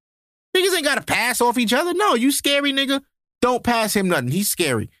lit. Niggas ain't got to pass off each other. No, you scary nigga. Don't pass him nothing. He's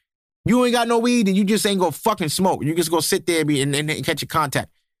scary. You ain't got no weed and you just ain't gonna fucking smoke. You just gonna sit there and catch your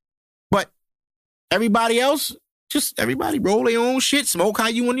contact. But everybody else, just everybody roll their own shit. Smoke how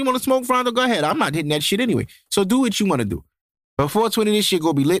you want. You want to smoke, Frondo? Go ahead. I'm not hitting that shit anyway. So do what you want to do. But 420, this shit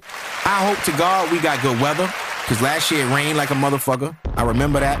gonna be lit. I hope to God we got good weather, because last year it rained like a motherfucker. I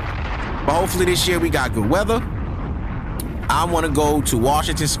remember that. But hopefully this year we got good weather. I want to go to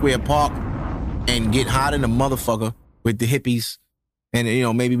Washington Square Park and get hot in the motherfucker with the hippies. And, you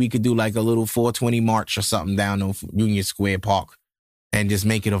know, maybe we could do like a little 420 march or something down on Union Square Park and just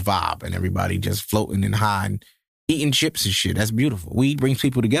make it a vibe and everybody just floating and high and eating chips and shit. That's beautiful. Weed brings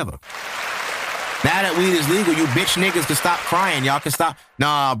people together. Now that weed is legal, you bitch niggas can stop crying. Y'all can stop.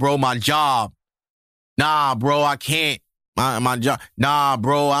 Nah, bro, my job. Nah, bro, I can't. My job. Nah,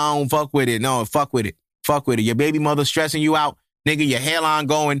 bro, I don't fuck with it. No, fuck with it. Fuck with it. Your baby mother stressing you out. Nigga, your hairline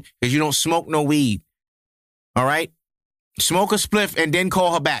going because you don't smoke no weed. All right? Smoke a spliff and then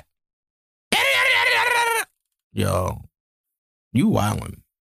call her back. Yo, you wildin'.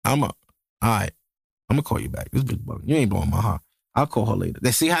 All right. I'm gonna call you back. This bitch bugging. You ain't blowing my heart. I'll call her later.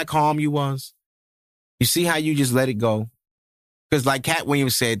 See how calm you was? You see how you just let it go? Because like Cat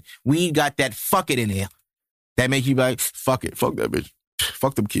Williams said, weed got that fuck it in there. That make you be like, fuck it. Fuck that bitch.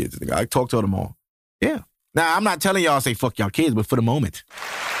 Fuck them kids. I talk to them all. Yeah. Now, I'm not telling y'all say fuck y'all kids, but for the moment,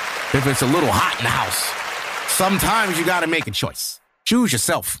 if it's a little hot in the house, sometimes you gotta make a choice. Choose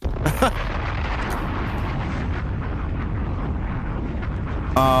yourself.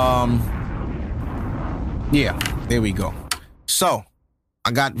 Yeah, there we go. So,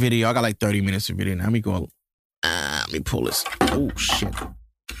 I got video. I got like 30 minutes of video. Now let me go. Let me pull this. Oh, shit.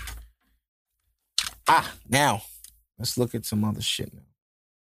 Now, let's look at some other shit now.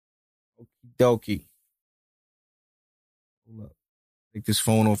 Okie dokie. Hold up. Take this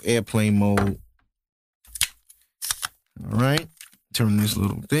phone off airplane mode. All right. Turn this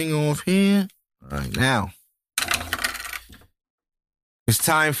little thing off here. All right, now. It's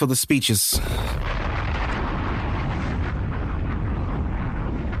time for the speeches.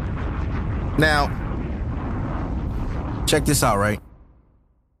 Now, check this out, right?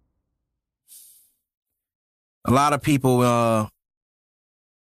 A lot of people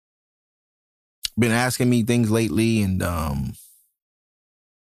been asking me things lately and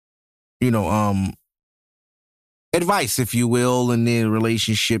advice, if you will, in their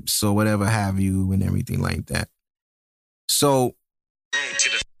relationships or whatever have you and everything like that. So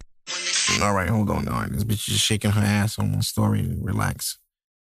All right, hold on. All right, this bitch is shaking her ass on my story. Relax.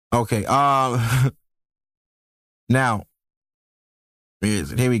 Okay, now,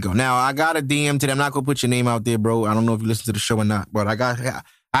 here we go. Now, I got a DM today. I'm not going to put your name out there, bro. I don't know if you listen to the show or not, but I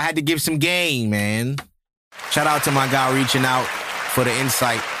had to give some game, man. Shout out to my guy reaching out for the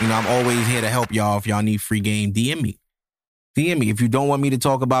insight. You know, I'm always here to help y'all. If y'all need free game, DM me. DM me. If you don't want me to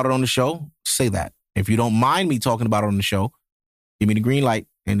talk about it on the show, say that. If you don't mind me talking about it on the show, give me the green light,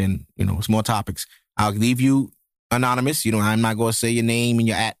 and then, you know, it's more topics. I'll leave you anonymous. You know, I'm not going to say your name and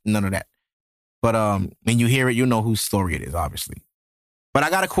your at, none of that. But when you hear it, you know whose story it is, obviously. But I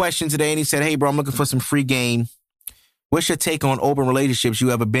got a question today, and he said, hey, bro, I'm looking for some free game. What's your take on open relationships?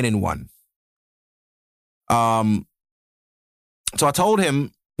 You ever been in one? So I told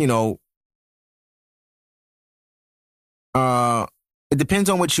him, you know, it depends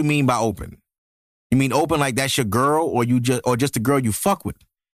on what you mean by open. You mean open like that's your girl, or just a girl you fuck with?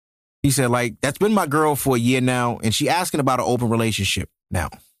 He said, like, that's been my girl for a year now, and she asking about an open relationship now.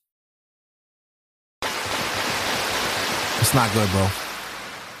 It's not good, bro.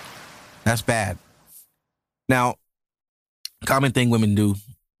 That's bad. Now, common thing women do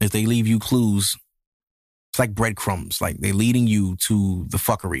is they leave you clues. It's like breadcrumbs. Like, they're leading you to the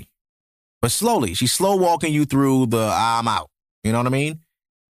fuckery. But slowly. She's slow walking you through the I'm out. You know what I mean?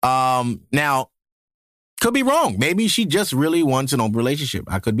 Now, could be wrong. Maybe she just really wants an open relationship.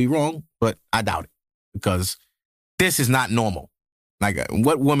 I could be wrong, but I doubt it. Because this is not normal. Like,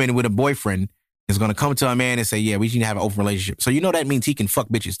 what woman with a boyfriend is going to come to a man and say, yeah, we need to have an open relationship? So you know that means he can fuck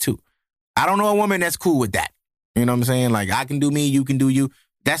bitches too. I don't know a woman that's cool with that. You know what I'm saying? Like, I can do me, you can do you.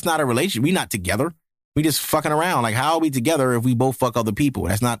 That's not a relationship. We not together. We just fucking around. Like, how are we together if we both fuck other people?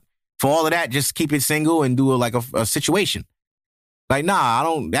 That's not, for all of that, just keep it single and do a situation. Like, nah,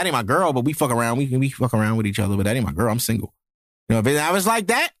 that ain't my girl, but we fuck around. We fuck around with each other, but that ain't my girl. I'm single. You know, if I was like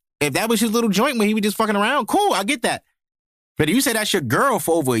that, if that was his little joint when he was just fucking around, cool, I get that. But if you say that's your girl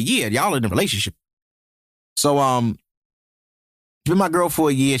for over a year, y'all in a relationship. So, she's been my girl for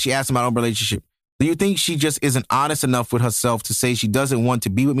a year. She asked about our relationship. Do you think she just isn't honest enough with herself to say she doesn't want to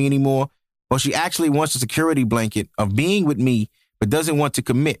be with me anymore? Or she actually wants a security blanket of being with me, but doesn't want to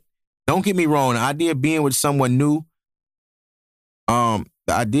commit? Don't get me wrong. The idea of being with someone new, I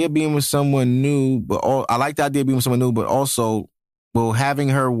like the idea of being with someone new, but also, still having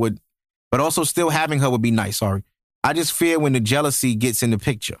her would be nice. Sorry. I just fear when the jealousy gets in the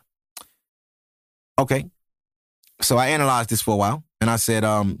picture. Okay. So I analyzed this for a while, and I said,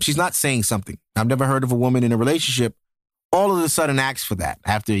 she's not saying something. I've never heard of a woman in a relationship all of a sudden asks for that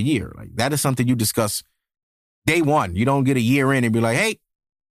after a year. Like, that is something you discuss day one. You don't get a year in and be like, hey,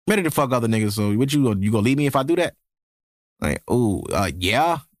 I'm ready to fuck other niggas, so you gonna leave me if I do that? Like,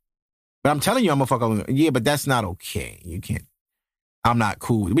 yeah. But I'm telling you I'm gonna fuck other niggas. Yeah, but that's not okay. You can't. I'm not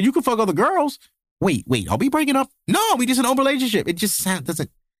cool. But you can fuck other girls. Wait, are we breaking up? No, we just in an open relationship. It just doesn't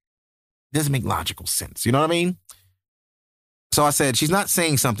make logical sense. You know what I mean? So I said, she's not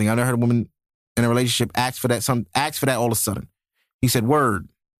saying something. I never heard a woman in a relationship ask for that all of a sudden. He said, word.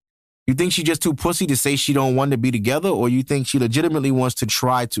 You think she just too pussy to say she don't want to be together, or you think she legitimately wants to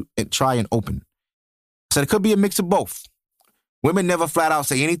try and open? I said, it could be a mix of both. Women never flat out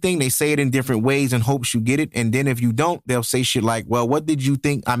say anything. They say it in different ways in hopes you get it. And then if you don't, they'll say shit like, well, what did you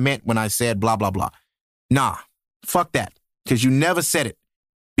think I meant when I said blah, blah, blah? Nah, fuck that. Because you never said it.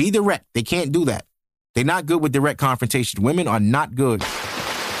 Be direct. They can't do that. They're not good with direct confrontation. Women are not good.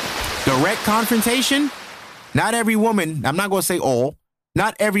 Direct confrontation, not every woman, I'm not going to say all,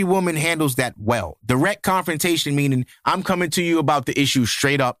 not every woman handles that well. Direct confrontation meaning I'm coming to you about the issue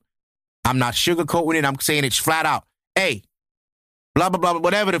straight up. I'm not sugarcoating it. I'm saying it flat out. Hey, blah, blah, blah,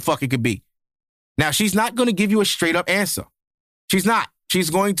 whatever the fuck it could be. Now, she's not going to give you a straight up answer. She's not. She's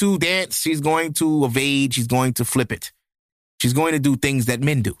going to dance. She's going to evade. She's going to flip it. She's going to do things that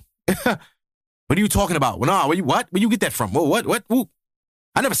men do. What are you talking about? Well, no, what? Where you get that from? Whoa, what? Ooh.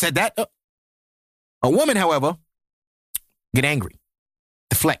 I never said that. A woman, however, get angry,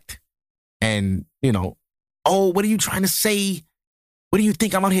 deflect, and, oh, what are you trying to say? What do you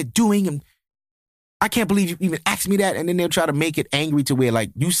think I'm out here doing? And I can't believe you even asked me that. And then they'll try to make it angry to where,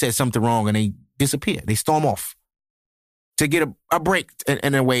 like, you said something wrong, and they disappear. They storm off to get a break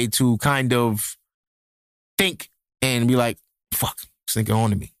in a way to kind of think and be like, fuck, this nigga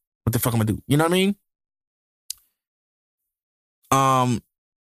on to me. What the fuck am I do? You know what I mean?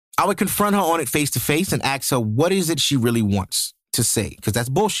 I would confront her on it face to face and ask her what is it she really wants to say, because that's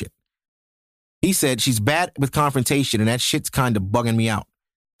bullshit. He said she's bad with confrontation and that shit's kind of bugging me out.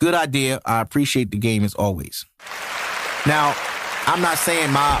 Good idea. I appreciate the game as always. Now, I'm not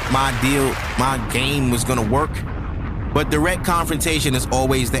saying my game was going to work, but direct confrontation is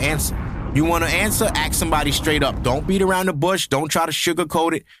always the answer. You want to answer? Ask somebody straight up. Don't beat around the bush. Don't try to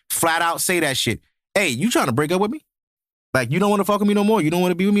sugarcoat it. Flat out say that shit. Hey, you trying to break up with me? Like, you don't want to fuck with me no more? You don't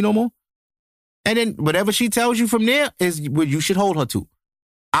want to be with me no more? And then whatever she tells you from there is what you should hold her to.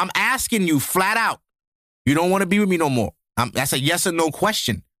 I'm asking you flat out. You don't want to be with me no more. That's a yes or no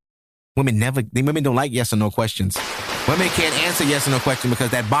question. Women don't like yes or no questions. Women can't answer yes or no question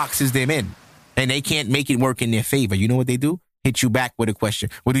because that boxes them in. And they can't make it work in their favor. You know what they do? Hit you back with a question.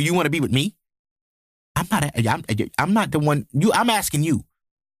 Well, do you want to be with me? I'm not the one. I'm asking you.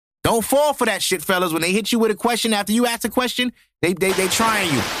 Don't fall for that shit, fellas. When they hit you with a question after you ask a question, they trying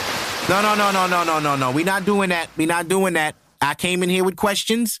you. No. We're not doing that. I came in here with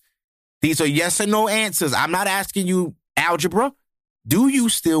questions. These are yes or no answers. I'm not asking you algebra. Do you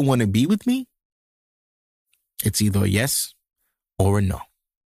still want to be with me? It's either a yes or a no.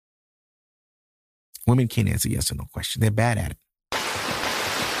 Women can't answer yes or no question. They're bad at it.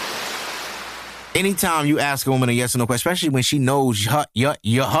 Anytime you ask a woman a yes or no question, especially when she knows her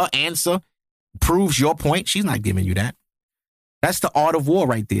answer proves your point, she's not giving you that. That's the art of war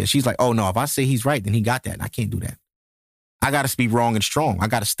right there. She's like, oh no, if I say he's right, then he got that. And I can't do that. I got to speak wrong and strong. I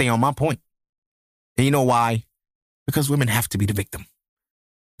got to stay on my point. And you know why? Because women have to be the victim.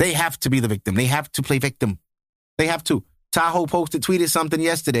 They have to be the victim. They have to play victim. They have to. Tahoe tweeted something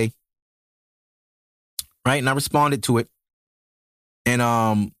yesterday. Right? And I responded to it. And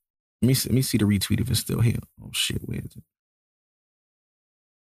let me see the retweet if it's still here. Oh shit, where is it?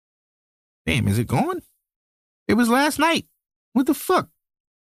 Damn, is it gone? It was last night. What the fuck?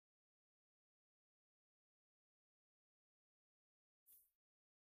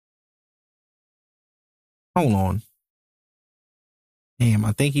 Hold on. Damn,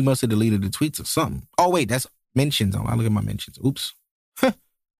 I think he must have deleted the tweets or something. Oh, wait, that's mentions. Oh, I look at my mentions. Oops.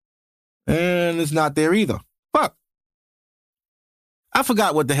 And it's not there either. Fuck. I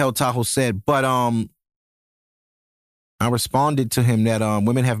forgot what the hell Tahoe said, but I responded to him that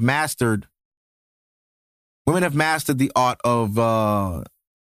women have mastered the art of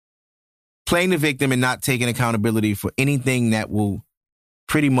playing the victim and not taking accountability for anything that will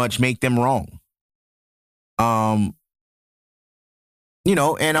pretty much make them wrong.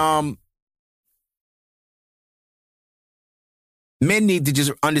 Men need to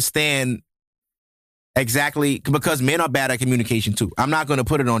just understand exactly, because men are bad at communication too. I'm not going to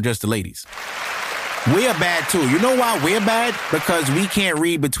put it on just the ladies. We're bad too. You know why we're bad? Because we can't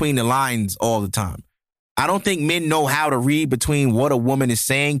read between the lines all the time. I don't think men know how to read between what a woman is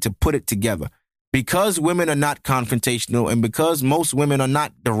saying to put it together. Because women are not confrontational and because most women are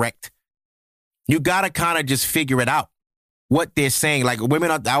not direct, you got to kind of just figure it out, what they're saying. Like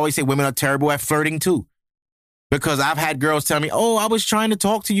I always say women are terrible at flirting too. Because I've had girls tell me, oh, I was trying to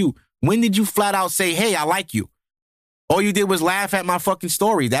talk to you. When did you flat out say, hey, I like you? All you did was laugh at my fucking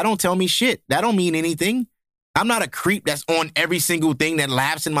story. That don't tell me shit. That don't mean anything. I'm not a creep that's on every single thing that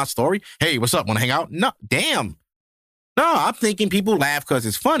laughs in my story. Hey, what's up? Want to hang out? No, damn. No, I'm thinking people laugh because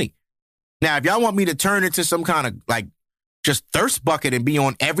it's funny. Now, if y'all want me to turn into some kind of like just thirst bucket and be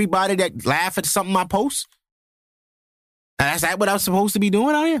on everybody that laugh at something I post, is that what I was supposed to be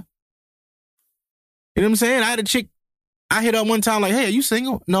doing out here? You know what I'm saying? I had a chick, I hit up one time like, hey, are you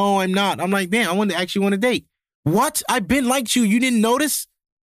single? No, I'm not. I'm like, damn, I wanted to actually want a date. What? I've been liked you. You didn't notice?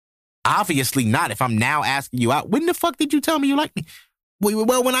 Obviously not if I'm now asking you out. When the fuck did you tell me you liked me?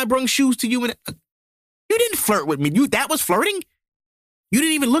 Well, when I brung shoes to you, and you didn't flirt with me. That was flirting? You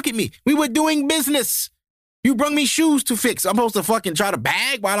didn't even look at me. We were doing business. You brung me shoes to fix. I'm supposed to fucking try to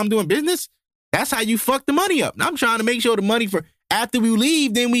bag while I'm doing business? That's how you fuck the money up. I'm trying to make sure the money for after we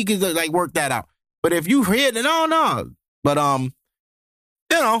leave, then we could like work that out. But if you hear it, no. But,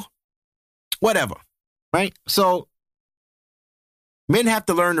 whatever, right? So men have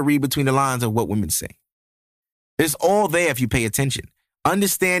to learn to read between the lines of what women say. It's all there if you pay attention.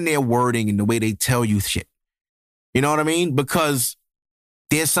 Understand their wording and the way they tell you shit. You know what I mean? Because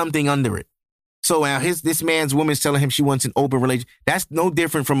there's something under it. So now this woman's telling him she wants an open relationship. That's no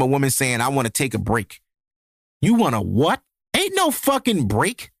different from a woman saying, I want to take a break. You want a what? Ain't no fucking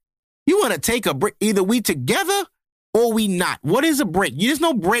break. You want to take a break. Either we together or we not. What is a break? There's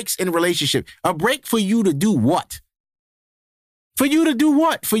no breaks in a relationship. A break for you to do what? For you to do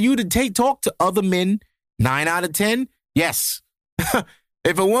what? For you to talk to other men? 9 out of 10? Yes.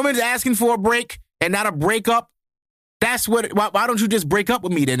 If a woman's asking for a break and not a breakup, that's what. Why don't you just break up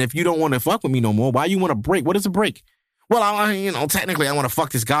with me then if you don't want to fuck with me no more? Why you want to break? What is a break? Well, technically I want to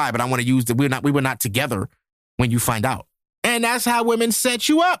fuck this guy, but I want to use we were not together when you find out. And that's how women set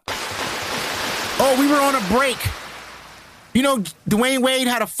you up. Oh, we were on a break. You know, Dwayne Wade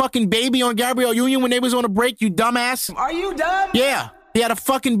had a fucking baby on Gabrielle Union when they was on a break, you dumbass. Are you dumb? Yeah, he had a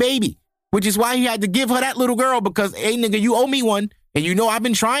fucking baby. which is why he had to give her that little girl because, hey, nigga, you owe me one. And you know I've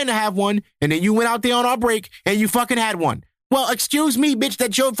been trying to have one. And then you went out there on our break and you fucking had one. Well, excuse me, bitch,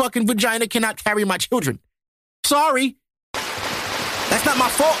 that your fucking vagina cannot carry my children. Sorry. That's not my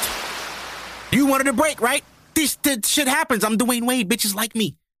fault. You wanted a break, right? This shit happens. I'm Dwayne Wade. Bitches like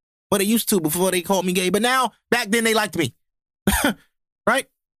me. Well, they used to before they called me gay. But now, back then, they liked me. Right?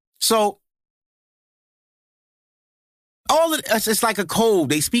 So, all of it's like a code.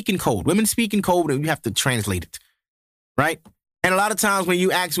 They speak in code. Women speak in code, and you have to translate it. Right? And a lot of times when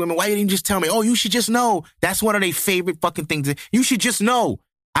you ask women, why didn't you just tell me? Oh, you should just know. That's one of their favorite fucking things. You should just know.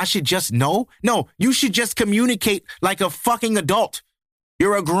 I should just know? No, you should just communicate like a fucking adult.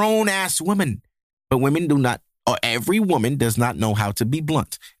 You're a grown-ass woman. But women do not, or every woman does not know how to be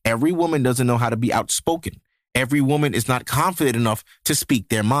blunt. Every woman doesn't know how to be outspoken. Every woman is not confident enough to speak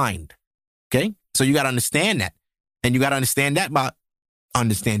their mind. Okay? So you got to understand that. And you got to understand that by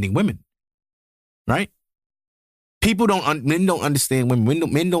understanding women. Right? Men don't understand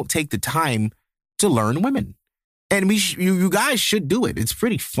women. Men don't take the time to learn women. And you guys should do it. It's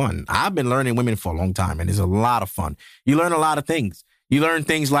pretty fun. I've been learning women for a long time, and it's a lot of fun. You learn a lot of things. You learn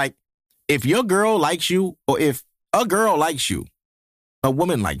things like if your girl likes you, or if a girl likes you, a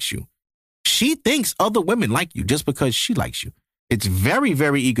woman likes you, she thinks other women like you just because she likes you. It's very,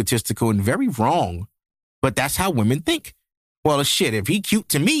 very egotistical and very wrong, but that's how women think. Well, shit, if he cute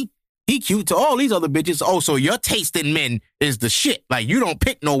to me, he cute to all these other bitches. Oh, so your taste in men is the shit. Like, you don't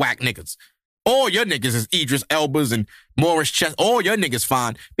pick no whack niggas. All your niggas is Idris Elbas and Morris Chest. All your niggas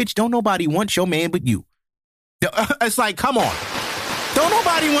fine. Bitch, don't nobody want your man but you. It's like, come on. Don't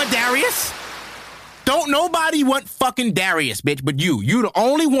nobody want Darius. Don't nobody want fucking Darius, bitch, but you. You the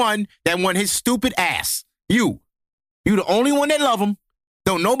only one that want his stupid ass. You the only one that love him.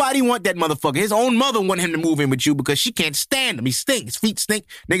 Don't nobody want that motherfucker. His own mother want him to move in with you because she can't stand him. He stink. His feet stink.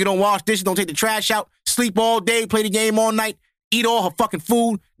 Nigga don't wash dishes, don't take the trash out, sleep all day, play the game all night, eat all her fucking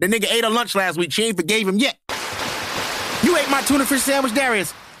food. The nigga ate her lunch last week. She ain't forgave him yet. You ate my tuna fish sandwich,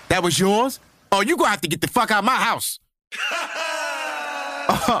 Darius. That was yours? Oh, you gonna have to get the fuck out of my house.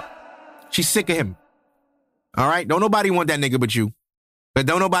 She's sick of him. All right? Don't nobody want that nigga but you. But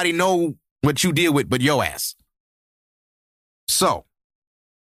don't nobody know what you deal with but your ass. So.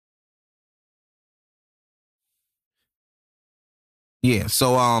 Yeah,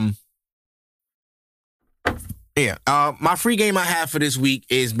 so, my free game I have for this week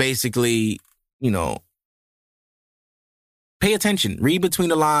is basically, pay attention. Read between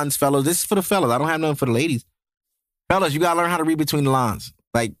the lines, fellas. This is for the fellas. I don't have nothing for the ladies. Fellas, you gotta learn how to read between the lines.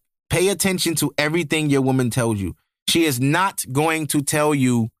 Like, pay attention to everything your woman tells you. She is not going to tell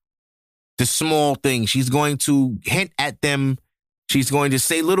you the small things. She's going to hint at them. She's going to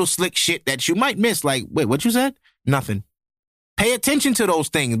say little slick shit that you might miss. Like, wait, what you said? Nothing. Pay attention to those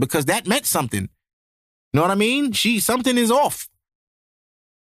things because that meant something. You know what I mean? Something is off.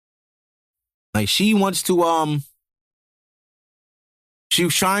 Like she wants to, she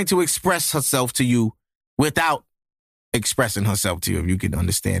was trying to express herself to you without expressing herself to you, if you can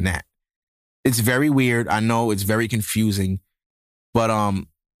understand that. It's very weird. I know it's very confusing, but,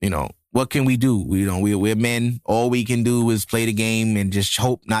 what can we do? We're men. All we can do is play the game and just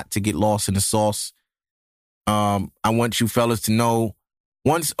hope not to get lost in the sauce. I want you fellas to know,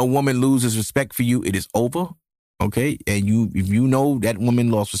 once a woman loses respect for you, it is over. Okay? And if you know that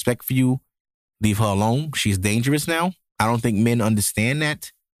woman lost respect for you, leave her alone. She's dangerous now. I don't think men understand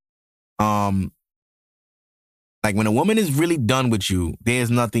that. Like when a woman is really done with you, there's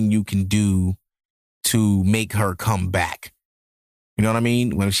nothing you can do to make her come back. You know what I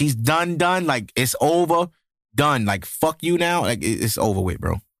mean? When she's done, like it's over, done. Like fuck you now. Like it's over with,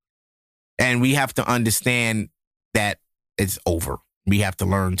 bro. And we have to understand that it's over. We have to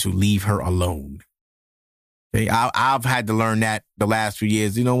learn to leave her alone. Okay? I've had to learn that the last few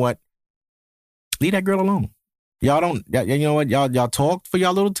years. You know what? Leave that girl alone. You know what? Y'all talked for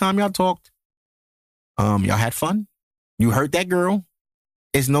y'all little time. Y'all talked. Y'all had fun. You hurt that girl.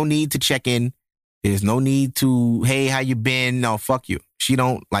 There's no need to check in. There's no need to, hey, how you been? No, fuck you. She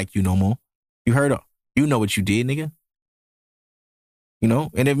don't like you no more. You hurt her. You know what you did, nigga.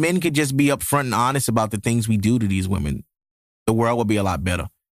 And if men could just be upfront and honest about the things we do to these women, the world would be a lot better.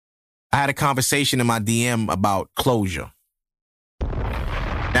 I had a conversation in my DM about closure.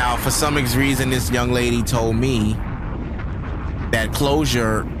 Now, for some reason, this young lady told me that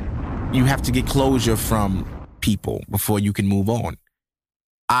closure, you have to get closure from people before you can move on.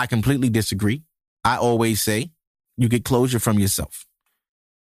 I completely disagree. I always say you get closure from yourself.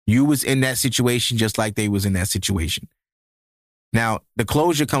 You was in that situation just like they was in that situation. Now, the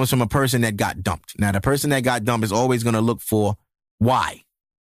closure comes from a person that got dumped. Now, the person that got dumped is always going to look for why.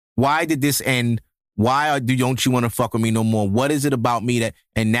 Why did this end? Why don't you want to fuck with me no more? What is it about me that,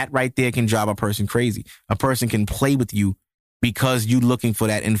 and that right there can drive a person crazy. A person can play with you because you're looking for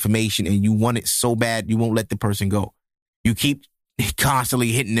that information and you want it so bad you won't let the person go. You keep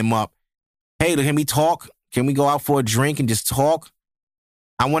constantly hitting them up. Hey, can we talk? Can we go out for a drink and just talk?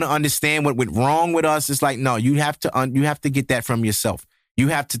 I want to understand what went wrong with us. It's like, no, you have to get that from yourself. You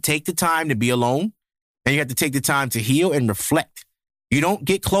have to take the time to be alone, and you have to take the time to heal and reflect. You don't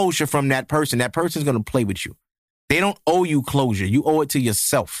get closure from that person. That person's going to play with you. They don't owe you closure. You owe it to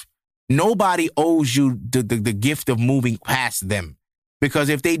yourself. Nobody owes you the gift of moving past them, because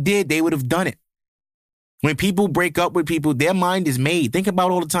if they did, they would have done it. When people break up with people, their mind is made. Think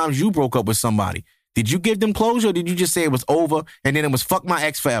about all the times you broke up with somebody. Did you give them closure, or did you just say it was over and then it was fuck my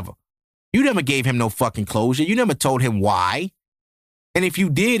ex forever? You never gave him no fucking closure. You never told him why. And if you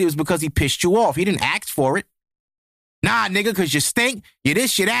did, it was because he pissed you off. He didn't ask for it. Nah, nigga, because you stink, you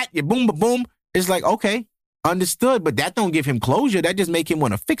this, you that, you boom, boom. It's like, okay, understood, but that don't give him closure. That just make him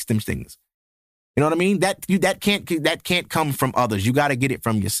want to fix them things. You know what I mean? That can't come from others. You got to get it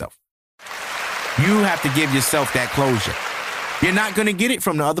from yourself. You have to give yourself that closure. You're not going to get it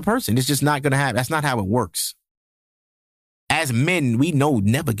from the other person. It's just not going to happen. That's not how it works. As men, we know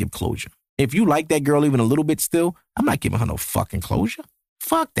never give closure. If you like that girl even a little bit still, I'm not giving her no fucking closure.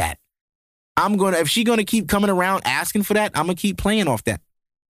 Fuck that. If she's going to keep coming around asking for that, I'm going to keep playing off that.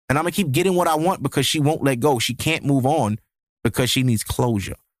 And I'm going to keep getting what I want because she won't let go. She can't move on because she needs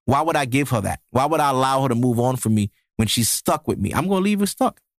closure. Why would I give her that? Why would I allow her to move on from me when she's stuck with me? I'm going to leave her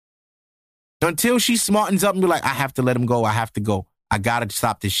stuck. Until she smartens up and be like, I have to let him go. I have to go. I got to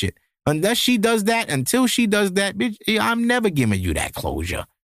stop this shit. Until she does that, bitch, I'm never giving you that closure.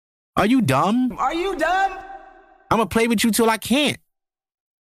 Are you dumb? Are you dumb? I'm going to play with you till I can't.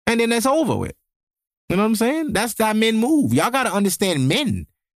 And then that's over with. You know what I'm saying? That's how men move. Y'all got to understand men.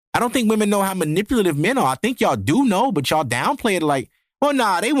 I don't think women know how manipulative men are. I think y'all do know, but y'all downplay it like, well,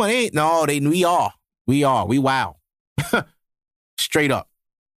 nah, they ain't. No, we are. We wow. Straight up.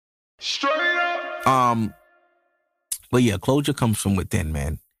 But yeah, closure comes from within,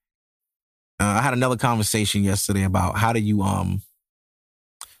 man. I had another conversation yesterday about how do you,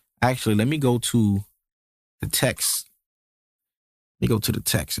 actually, let me go to the text. Let me go to the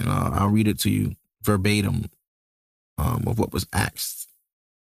text and I'll read it to you verbatim of what was asked.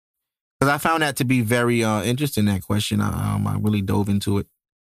 Because I found that to be very interesting, that question. I really dove into it.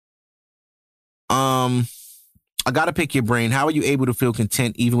 I got to pick your brain. How are you able to feel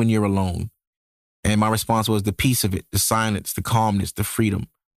content even when you're alone? And my response was the peace of it, the silence, the calmness, the freedom.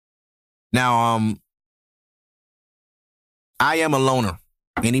 Now, I am a loner.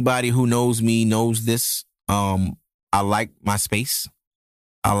 Anybody who knows me knows this. I like my space.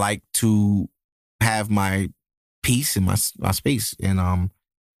 I like to have my peace in my space. And,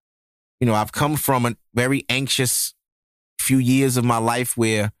 I've come from a very anxious few years of my life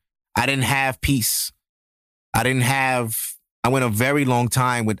where I didn't have peace. I went a very long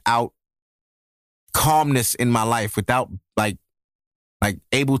time without calmness in my life, without like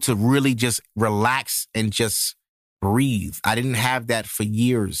able to really just relax and just breathe. I didn't have that for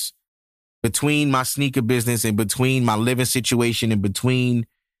years. Between my sneaker business and between my living situation and between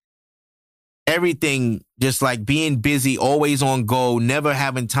everything, just like being busy, always on go, never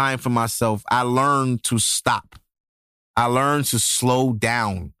having time for myself, I learned to stop. I learned to slow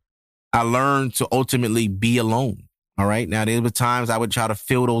down. I learned to ultimately be alone. All right. Now, there were times I would try to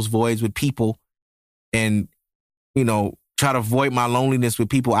fill those voids with people and, try to avoid my loneliness with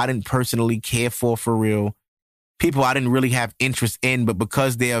people I didn't personally care for real. People I didn't really have interest in, but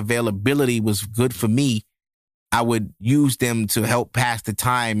because their availability was good for me, I would use them to help pass the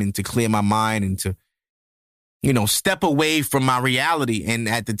time and to clear my mind and to, step away from my reality. And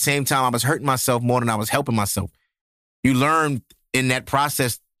at the same time, I was hurting myself more than I was helping myself. You learn in that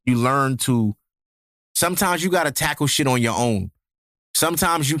process, sometimes you got to tackle shit on your own.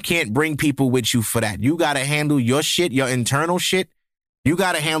 Sometimes you can't bring people with you for that. You got to handle your shit, your internal shit. You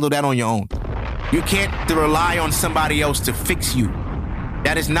got to handle that on your own. You can't rely on somebody else to fix you.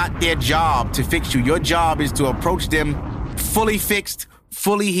 That is not their job to fix you. Your job is to approach them fully fixed,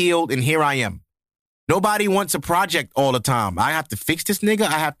 fully healed, and here I am. Nobody wants a project all the time. I have to fix this nigga.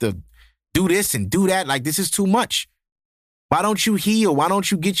 I have to do this and do that. Like, this is too much. Why don't you heal? Why don't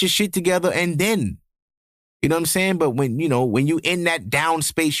you get your shit together and then? You know what I'm saying? But when you in that down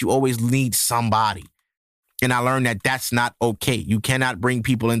space, you always need somebody. And I learned that that's not okay. You cannot bring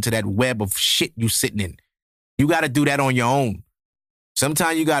people into that web of shit you sitting in. You got to do that on your own.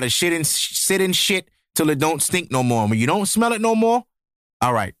 Sometimes you got to sit in shit till it don't stink no more. When you don't smell it no more,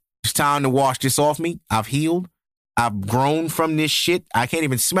 all right, it's time to wash this off me. I've healed. I've grown from this shit. I can't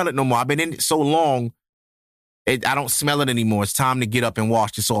even smell it no more. I've been in it so long, I don't smell it anymore. It's time to get up and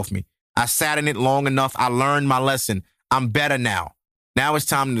wash this off me. I sat in it long enough. I learned my lesson. I'm better now. Now it's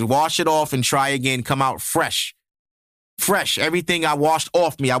time to wash it off and try again. Come out fresh. Fresh. Everything I washed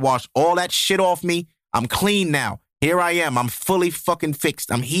off me. I washed all that shit off me. I'm clean now. Here I am. I'm fully fucking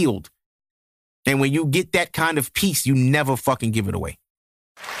fixed. I'm healed. And when you get that kind of peace, you never fucking give it away.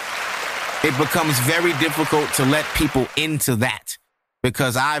 It becomes very difficult to let people into that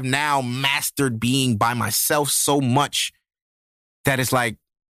because I've now mastered being by myself so much that it's like,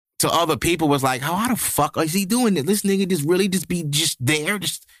 to other people was like, how the fuck is he doing it? This nigga just be there,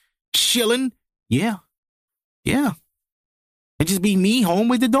 just chilling. Yeah. Yeah. It just be me home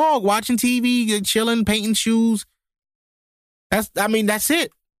with the dog, watching TV, chilling, painting shoes. That's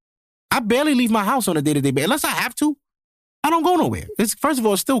it. I barely leave my house on a day-to-day basis. Unless I have to, I don't go nowhere. First of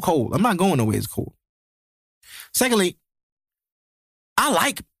all, it's still cold. I'm not going nowhere. It's cold. Secondly, I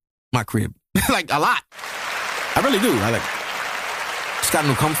like my crib. Like, a lot. I really do. I like it's got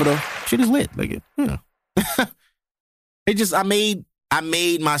no comforter. Shit is lit. Like, yeah. It just, I made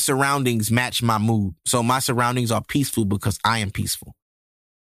my surroundings match my mood. So my surroundings are peaceful because I am peaceful.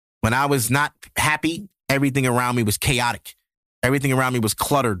 When I was not happy, everything around me was chaotic. Everything around me was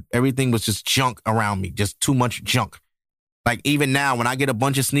cluttered. Everything was just junk around me. Just too much junk. Like, even now, when I get a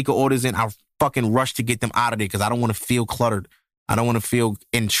bunch of sneaker orders in, I fucking rush to get them out of there because I don't want to feel cluttered. I don't want to feel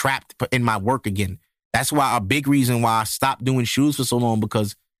entrapped in my work again. That's why a big reason why I stopped doing shoes for so long,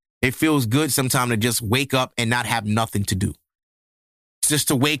 because it feels good sometimes to just wake up and not have nothing to do. Just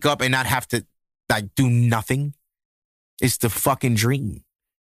to wake up and not have to, like, do nothing. It's the fucking dream.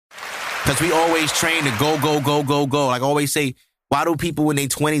 Because we always train to go, go, go, go, go. Like I always say, why do people in their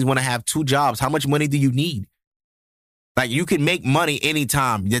 20s want to have 2 jobs? How much money do you need? Like, you can make money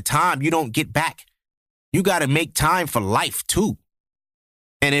anytime. The time you don't get back. You got to make time for life, too.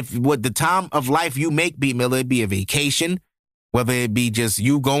 And if what the time of life you make be, whether it be a vacation, whether it be just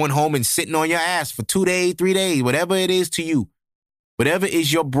you going home and sitting on your ass for 2 days, 3 days, whatever it is to you, whatever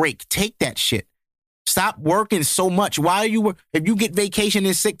is your break, take that shit. Stop working so much. Why are you, if you get vacation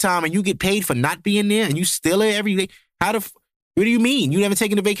and sick time and you get paid for not being there and you still there every day, what do you mean? You never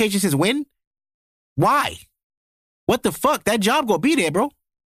taken a vacation since when? Why? What the fuck? That job gonna be there, bro.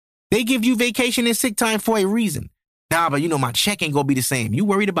 They give you vacation and sick time for a reason. Nah, but my check ain't gonna be the same. You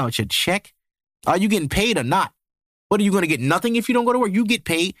worried about your check? Are you getting paid or not? What, are you gonna get nothing if you don't go to work? You get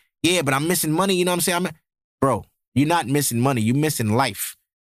paid. Yeah, but I'm missing money. You know what I'm saying? Bro, you're not missing money. You're missing life.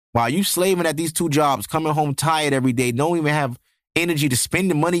 While you slaving at these 2 jobs, coming home tired every day, don't even have energy to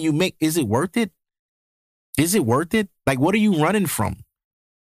spend the money you make. Is it worth it? Is it worth it? Like, what are you running from?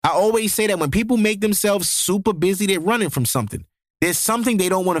 I always say that when people make themselves super busy, they're running from something. There's something they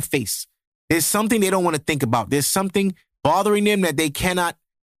don't want to face. There's something they don't want to think about. There's something bothering them that they cannot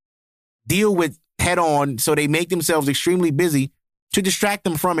deal with head on, so they make themselves extremely busy to distract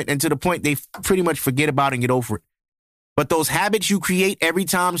them from it, and to the point they pretty much forget about it and get over it. But those habits you create every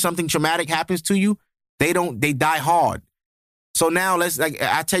time something traumatic happens to you, they die hard. So now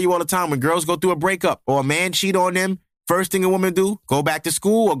I tell you all the time, when girls go through a breakup or a man cheat on them, first thing a woman do, go back to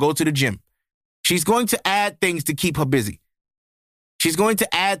school or go to the gym. She's going to add things to keep her busy. She's going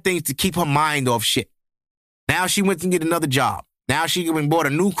to add things to keep her mind off shit. Now she went and get another job. Now she went and bought a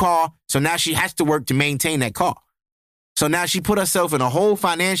new car, so now she has to work to maintain that car. So now she put herself in a hole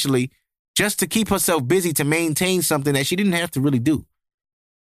financially just to keep herself busy to maintain something that she didn't have to really do.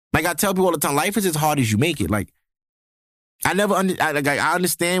 Like I tell people all the time, life is as hard as you make it. Like, I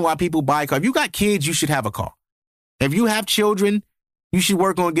understand why people buy a car. If you got kids, you should have a car. If you have children, you should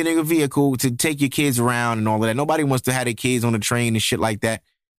work on getting a vehicle to take your kids around and all of that. Nobody wants to have their kids on the train and shit like that.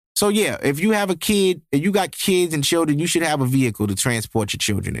 So yeah, if you have a kid, if you got kids and children, you should have a vehicle to transport your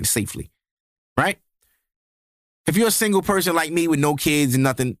children in safely, right? If you're a single person like me with no kids and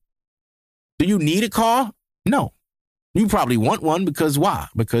nothing, do you need a car? No. You probably want one because why?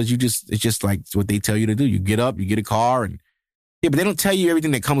 Because it's just like what they tell you to do. You get up, you get a car, and yeah, but they don't tell you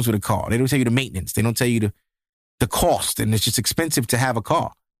everything that comes with a car. They don't tell you the maintenance. They don't tell you the cost, and it's just expensive to have a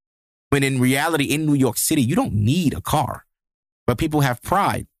car. When in reality, in New York City, you don't need a car. But people have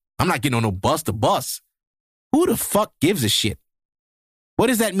pride. I'm not getting on no bus to bus. Who the fuck gives a shit? What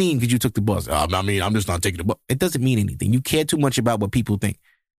does that mean because you took the bus? I'm just not taking the bus. It doesn't mean anything. You care too much about what people think.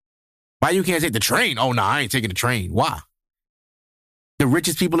 Why you can't take the train? Oh, no, I ain't taking the train. Why? The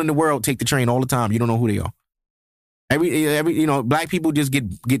richest people in the world take the train all the time. You don't know who they are. Black people just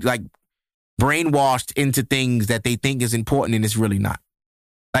get like brainwashed into things that they think is important and it's really not.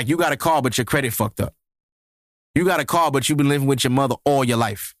 Like, you got a car, but your credit fucked up. You got a car, but you've been living with your mother all your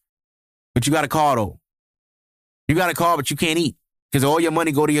life. But you got a car, though. You got a car, but you can't eat because all your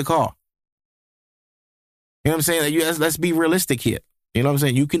money go to your car. You know what I'm saying? Like, let's be realistic here. You know what I'm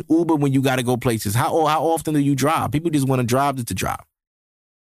saying? You can Uber when you got to go places. How often do you drive? People just want to drive just to drive.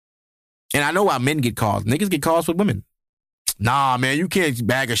 And I know why men get cars. Niggas get cars with women. Nah, man, you can't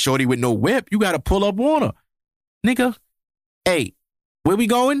bag a shorty with no whip. You got to pull up on her. Nigga, hey, where we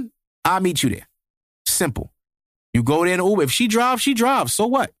going? I'll meet you there. Simple. You go there in Uber. If she drives, she drives. So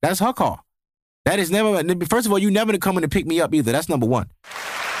what? That's her car. That is never, first of all, you never coming to pick me up either. That's number one.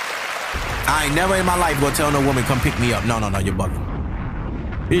 I ain't never in my life gonna tell no woman, come pick me up. No, you're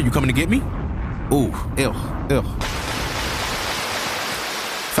bugging. Yeah, you coming to get me? Ooh, ew.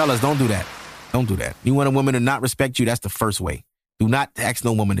 Fellas, don't do that. Don't do that. You want a woman to not respect you, that's the first way. Do not ask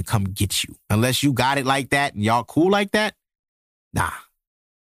no woman to come get you. Unless you got it like that and y'all cool like that, nah.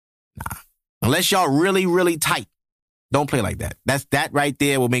 Unless y'all really, really tight, don't play like that. That right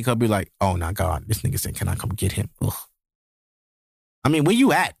there will make her be like, oh, my God, this nigga said, can I come get him? Ugh. I mean, where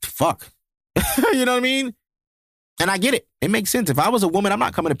you at? Fuck. You know what I mean? And I get it. It makes sense. If I was a woman, I'm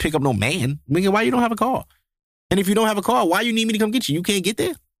not coming to pick up no man. Nigga, why you don't have a car? And if you don't have a car, why you need me to come get you? You can't get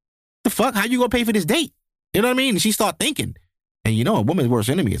there? The fuck? How you gonna pay for this date? You know what I mean? And she start thinking. And you know, a woman's worst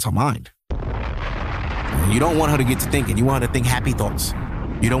enemy is her mind. And you don't want her to get to thinking. You want her to think happy thoughts.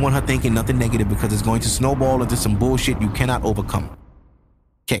 You don't want her thinking nothing negative because it's going to snowball into some bullshit you cannot overcome.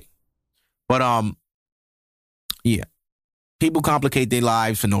 Okay. But, yeah. People complicate their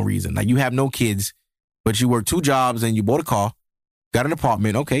lives for no reason. Like, you have no kids, but you work 2 jobs and you bought a car, got an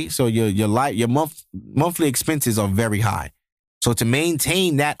apartment. Okay, so your monthly expenses are very high. So to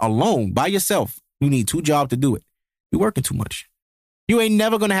maintain that alone by yourself, you need 2 jobs to do it. You're working too much. You ain't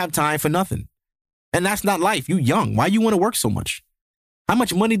never gonna have time for nothing, and that's not life. You young. Why you want to work so much? How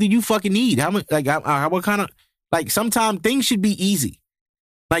much money do you fucking need? How much? Like, what kind of? Like, sometimes things should be easy.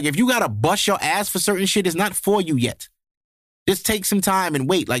 Like, if you gotta bust your ass for certain shit, it's not for you yet. Just take some time and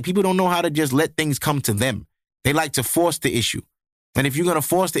wait. Like, people don't know how to just let things come to them. They like to force the issue. And if you're going to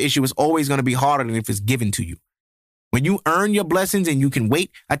force the issue, it's always going to be harder than if it's given to you. When you earn your blessings and you can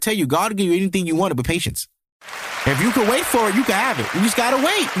wait, I tell you, God will give you anything you want, but patience. If you can wait for it, you can have it. You just got to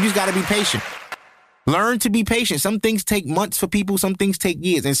wait. You just got to be patient. Learn to be patient. Some things take months for people. Some things take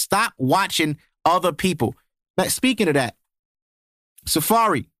years. And stop watching other people. Now, speaking of that,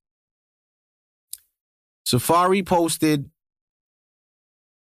 Safari posted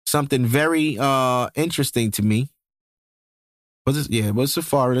something very interesting to me. It was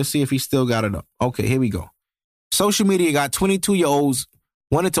Safari. Let's see if he still got it up. Okay, here we go. Social media got 22-year-olds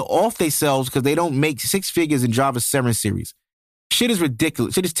wanted to off themselves because they don't make 6 figures and drive a 7 Series. Shit is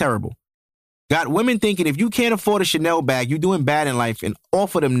ridiculous. Shit is terrible. Got women thinking if you can't afford a Chanel bag, you're doing bad in life, and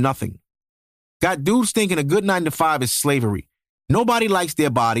offer them nothing. Got dudes thinking a good 9 to 5 is slavery. Nobody likes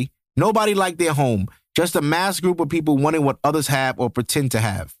their body. Nobody likes their home. Just a mass group of people wanting what others have or pretend to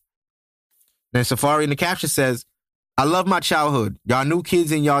have. Then Safari in the caption says, I love my childhood. Y'all new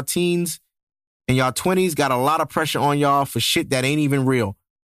kids in y'all teens and y'all 20s got a lot of pressure on y'all for shit that ain't even real.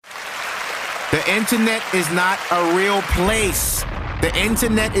 The internet is not a real place. The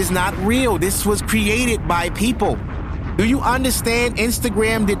internet is not real. This was created by people. Do you understand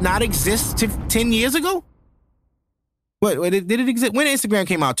Instagram did not exist 10 years ago? What, did it exist? When Instagram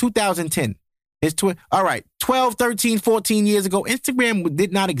came out? 2010. All right, 12, 13, 14 years ago, Instagram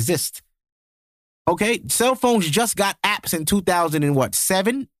did not exist. Okay, cell phones just got apps in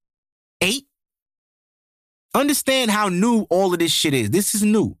 2007, 8. Understand how new all of this shit is. This is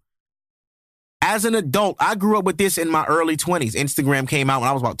new. As an adult, I grew up with this in my early 20s. Instagram came out when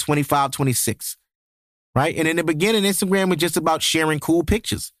I was about 25, 26. Right? And in the beginning, Instagram was just about sharing cool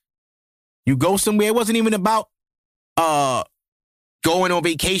pictures. You go somewhere, it wasn't even about going on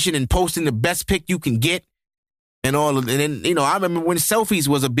vacation and posting the best pic you can get and all of, and then, you know, I remember when selfies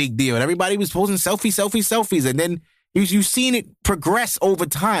was a big deal and everybody was posting selfies. And then you've seen it progress over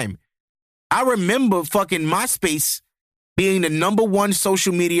time. I remember fucking MySpace being the #1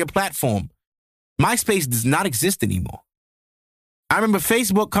 social media platform. MySpace does not exist anymore. I remember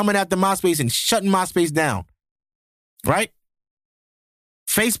Facebook coming after MySpace and shutting MySpace down. Right?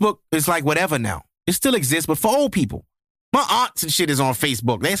 Facebook is like whatever now. It still exists, but for old people. My aunts and shit is on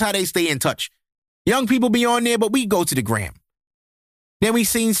Facebook. That's how they stay in touch. Young people be on there, but we go to the gram. Then we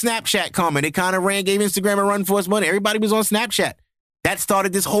seen Snapchat coming. It kind of gave Instagram a run for its money. Everybody was on Snapchat. That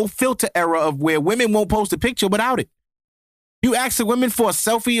started this whole filter era of where women won't post a picture without it. You ask a woman for a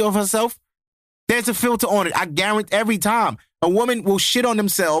selfie of herself, there's a filter on it. I guarantee every time a woman will shit on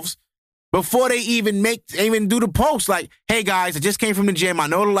themselves before they even do the post. Like, hey guys, I just came from the gym. I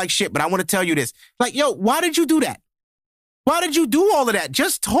know I look like shit, but I want to tell you this. Like, yo, why did you do that? Why did you do all of that?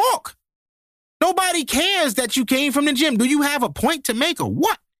 Just talk. Nobody cares that you came from the gym. Do you have a point to make or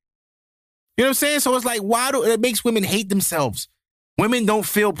what? You know what I'm saying? So it's like, it makes women hate themselves. Women don't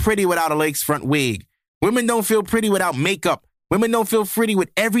feel pretty without a lakefront wig. Women don't feel pretty without makeup. Women don't feel pretty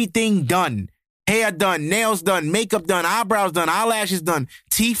with everything done. Hair done, nails done, makeup done, eyebrows done, eyelashes done,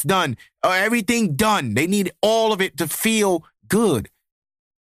 teeth done, everything done. They need all of it to feel good.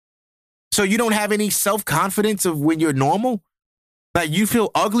 So you don't have any self-confidence of when you're normal? Like you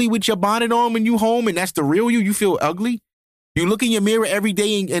feel ugly with your bonnet on when you home and that's the real you? You feel ugly? You look in your mirror every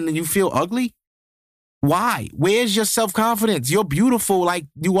day and you feel ugly? Why? Where's your self-confidence? You're beautiful like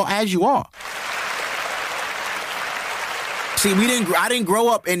you are as you are. See, I didn't grow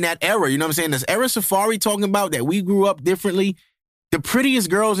up in that era, you know what I'm saying? This era Safari talking about that we grew up differently. The prettiest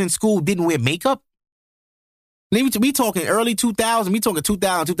girls in school didn't wear makeup. We talking early 2000, we talking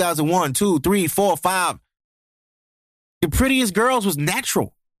 2000, 2001, 2, 3, 4, 5. The prettiest girls was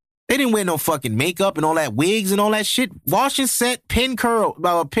natural. They didn't wear no fucking makeup and all that wigs and all that shit. Wash and set, pin curl,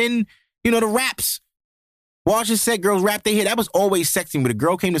 pin, the wraps. Wash and set, girls wrap their hair. That was always sexy. When a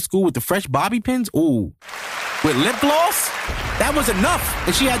girl came to school with the fresh bobby pins, ooh. With lip gloss, that was enough.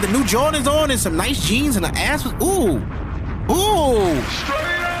 And she had the new Jordans on and some nice jeans and her ass was, ooh.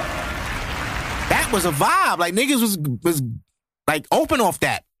 That was a vibe. Like niggas was like open off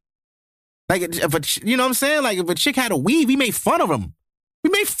that. Like if you know what I'm saying? Like if a chick had a weave, we made fun of them. We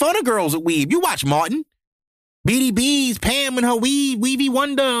made fun of girls with weave. You watch Martin. BDB's, Pam and her weave, Weavy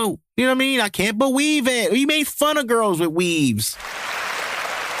Wonder. You know what I mean? I can't believe it. We made fun of girls with weaves.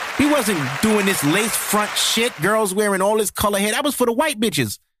 He wasn't doing this lace front shit. Girls wearing all this color hair. That was for the white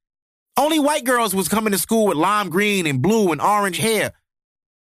bitches. Only white girls was coming to school with lime green and blue and orange hair.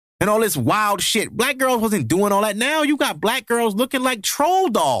 And all this wild shit. Black girls wasn't doing all that. Now you got black girls looking like troll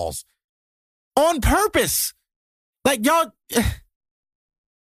dolls. On purpose. Like y'all...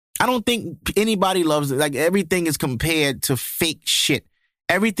 I don't think anybody loves it. Like everything is compared to fake shit.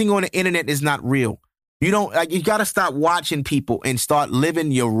 Everything on the internet is not real. You gotta stop watching people and start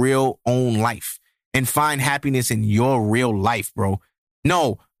living your real own life and find happiness in your real life, bro.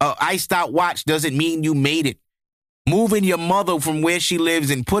 No, iced out watch doesn't mean you made it. Moving your mother from where she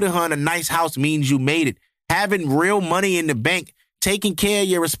lives and putting her in a nice house means you made it. Having real money in the bank, taking care of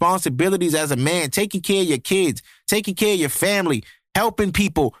your responsibilities as a man, taking care of your kids, taking care of your family, helping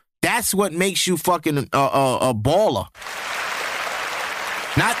people. That's what makes you fucking a baller.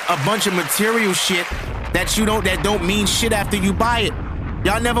 Not a bunch of material shit that don't mean shit after you buy it.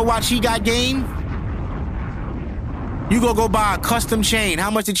 Y'all never watch He Got Game? You go buy a custom chain. How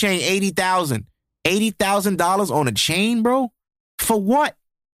much the chain? $80,000. $80,000 on a chain, bro? For what?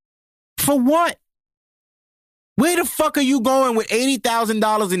 For what? Where the fuck are you going with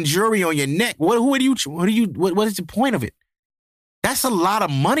 $80,000 in jewelry on your neck? What is the point of it? That's a lot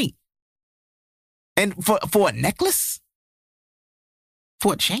of money. And for a necklace?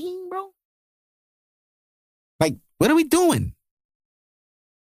 For a chain, bro? Like, what are we doing?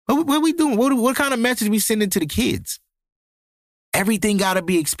 What are we doing? What kind of message we sending to the kids? Everything gotta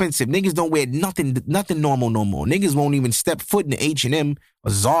be expensive. Niggas don't wear nothing normal no more. Niggas won't even step foot in the H&M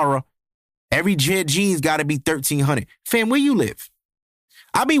or Zara. Every pair of jeans gotta be $1,300. Fam, where you live?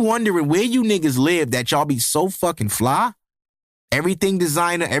 I be wondering where you niggas live that y'all be so fucking fly. Everything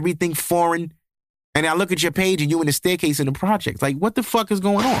designer, everything foreign. And I look at your page and you in the staircase in the projects. Like, what the fuck is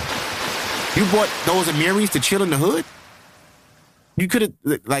going on? You bought those Amiris to chill in the hood? You could have,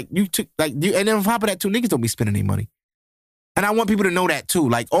 and then on top of that, too, niggas don't be spending any money. And I want people to know that, too.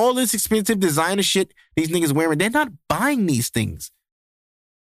 Like, all this expensive designer shit these niggas wearing, they're not buying these things.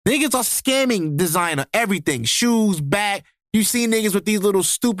 Niggas are scamming designer, everything. Shoes, bag. You see niggas with these little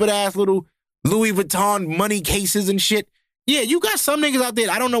stupid-ass little Louis Vuitton money cases and shit. Yeah, you got some niggas out there,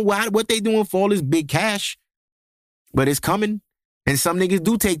 I don't know what they doing for all this big cash, but it's coming. And some niggas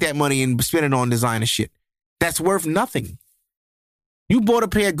do take that money and spend it on designer shit. That's worth nothing. You bought a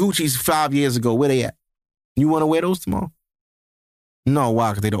pair of Gucci's 5 years ago. Where they at? You want to wear those tomorrow? No,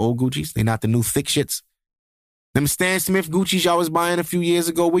 why? Because they the old Gucci's? They not the new thick shits? Them Stan Smith Gucci's y'all was buying a few years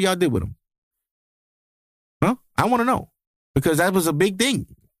ago, what y'all did with them? Huh? I want to know. Because that was a big thing.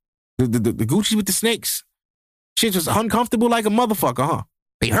 The Gucci's with the snakes. Shit was uncomfortable like a motherfucker, huh?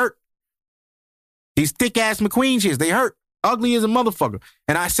 They hurt. These thick-ass McQueen shits, they hurt. Ugly as a motherfucker.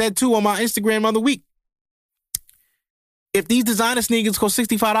 And I said, too, on my Instagram the other week, if these designer sneakers cost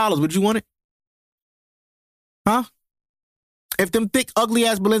 $65, would you want it? Huh? If them thick,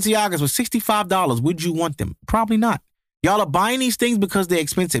 ugly-ass Balenciagas were $65, would you want them? Probably not. Y'all are buying these things because they're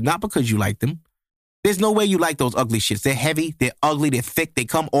expensive, not because you like them. There's no way you like those ugly shits. They're heavy, they're ugly, they're thick, they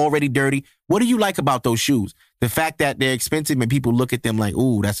come already dirty. What do you like about those shoes? The fact that they're expensive and people look at them like,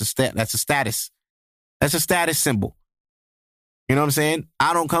 ooh, that's a status. That's a status symbol. You know what I'm saying?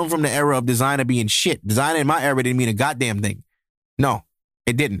 I don't come from the era of designer being shit. Designer in my era didn't mean a goddamn thing. No,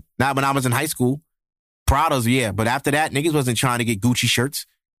 it didn't. Not when I was in high school. Prados, yeah. But after that, niggas wasn't trying to get Gucci shirts.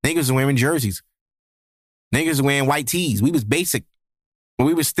 Niggas was wearing jerseys. Niggas was wearing white tees. We was basic. But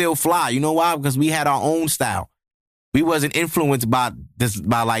we was still fly. You know why? Because we had our own style. We wasn't influenced by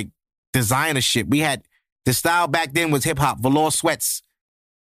like designer shit. We had the style back then was hip hop, velour sweats.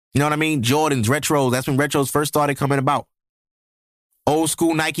 You know what I mean? Jordans, retros. That's when retros first started coming about. Old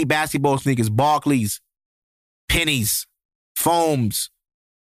school Nike basketball sneakers, Barclays, pennies, foams.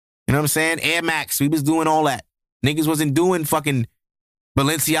 You know what I'm saying? Air Max. We was doing all that. Niggas wasn't doing fucking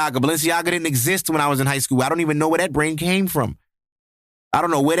Balenciaga. Balenciaga didn't exist when I was in high school. I don't even know where that brand came from. I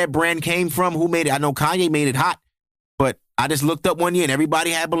don't know where that brand came from. Who made it? I know Kanye made it hot. But I just looked up one year and everybody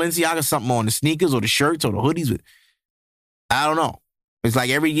had Balenciaga something on. The sneakers or the shirts or the hoodies. I don't know. It's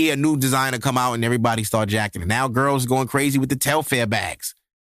like every year a new designer come out and everybody start jacking it. Now girls going crazy with the Telfair bags.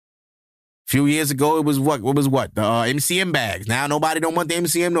 A few years ago, it was what? The MCM bags. Now nobody don't want the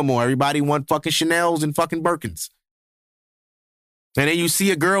MCM no more. Everybody want fucking Chanels and fucking Birkins. And then you see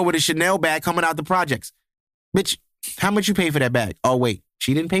a girl with a Chanel bag coming out the projects. Bitch, how much you pay for that bag? Oh, wait.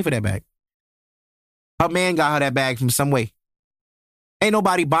 She didn't pay for that bag. Her man got her that bag from some way. Ain't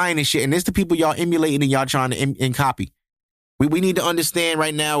nobody buying this shit. And it's the people y'all emulating and y'all trying to copy. We need to understand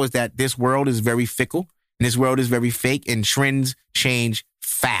right now is that this world is very fickle. And this world is very fake. And trends change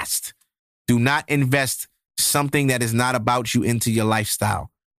fast. Do not invest something that is not about you into your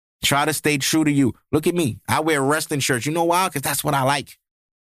lifestyle. Try to stay true to you. Look at me. I wear wrestling shirts. You know why? Because that's what I like.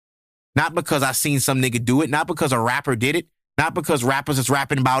 Not because I seen some nigga do it. Not because a rapper did it. Not because rappers is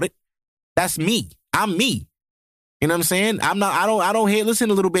rapping about it. That's me. I'm me. You know what I'm saying? I don't hear, listen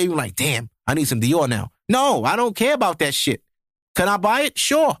to Little Baby like, damn, I need some Dior now. No, I don't care about that shit. Can I buy it?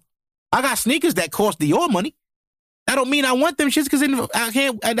 Sure. I got sneakers that cost Dior money. That don't mean I want them shits because I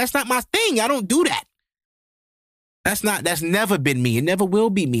can't, that's not my thing. I don't do that. That's never been me. It never will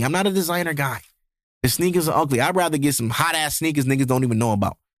be me. I'm not a designer guy. The sneakers are ugly. I'd rather get some hot ass sneakers niggas don't even know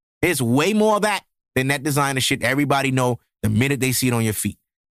about. It's way more of that than that designer shit everybody know the minute they see it on your feet.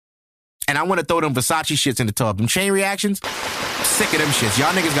 And I want to throw them Versace shits in the tub. Them chain reactions, sick of them shits.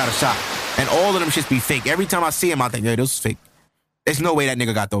 Y'all niggas got a shot. And all of them shits be fake. Every time I see them, I think, yeah, those is fake. There's no way that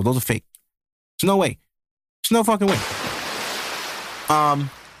nigga got those. Those are fake. There's no way. There's no fucking way.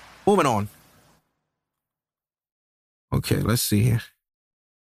 Moving on. Okay, let's see here.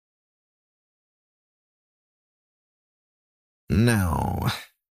 Now,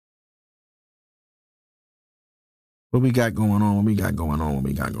 what we got going on?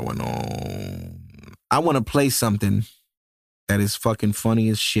 I want to play something that is fucking funny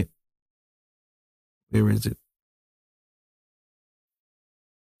as shit. Where is it?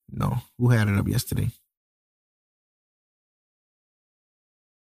 No, who had it up yesterday?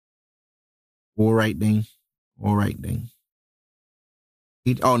 All right, then.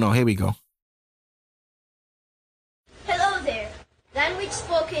 Oh, no, here we go. Hello there. Language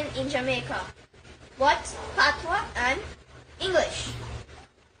spoken in Jamaica. What? Patois and English.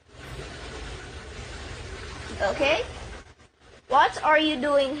 Okay? What are you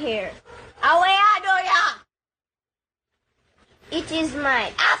doing here? Aweadoya! It is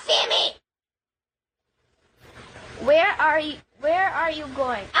mine. Afimi! Where are you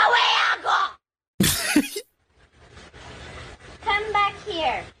going? Aweago! Come back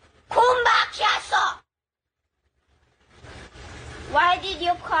here. Come back, Yaso! Why did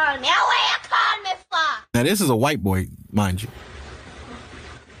you call me? Where you call me for? Now, this is a white boy, mind you.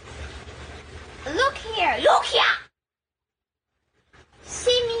 Look here. Look here.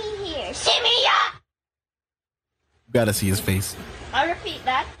 See me here. See me here. You gotta see his face. I'll repeat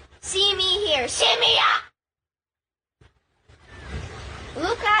that. See me here. See me here.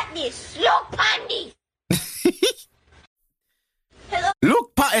 Look at this. Look, Pandy. Hello.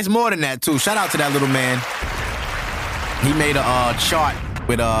 Look, it's more than that, too. Shout out to that little man. He made a chart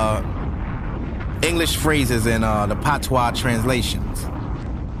with English phrases and the patois translations.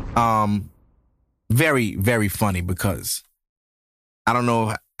 Very, very funny because I don't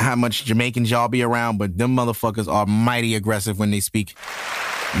know how much Jamaicans y'all be around, but them motherfuckers are mighty aggressive when they speak.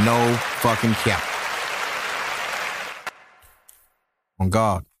 No fucking cap. On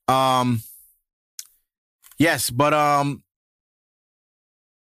God. Yes, but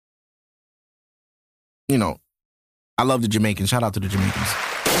you know, I love the Jamaicans. Shout out to the Jamaicans.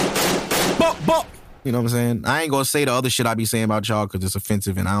 But, you know what I'm saying? I ain't gonna say the other shit I be saying about y'all because it's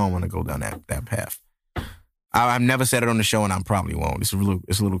offensive and I don't want to go down that path. I've never said it on the show and I probably won't. It's a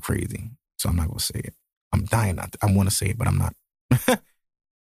little crazy, so I'm not gonna say it. I'm dying not to. I want to say it, but I'm not.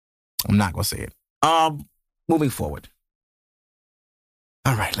 I'm not going to say it. Moving forward.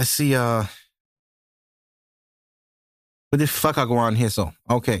 All right, let's see. What the fuck I go on here? So,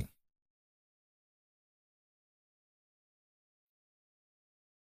 okay.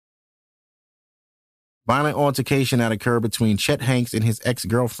 Violent altercation that occurred between Chet Hanks and his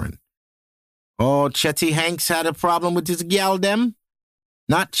ex-girlfriend. Oh, Chetty Hanks had a problem with his gal them?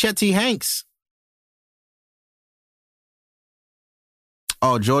 Not Chetty Hanks.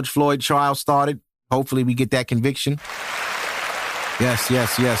 Oh, George Floyd trial started. Hopefully we get that conviction. Yes.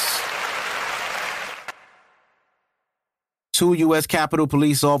 2 U.S. Capitol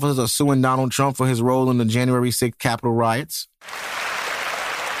police officers are suing Donald Trump for his role in the January 6th Capitol riots.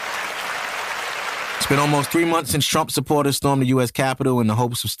 It's been almost 3 months since Trump supporters stormed the U.S. Capitol in the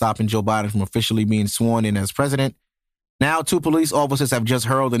hopes of stopping Joe Biden from officially being sworn in as president. Now, 2 police officers have just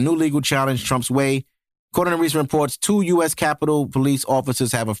hurled a new legal challenge Trump's way. According to recent reports, 2 U.S. Capitol police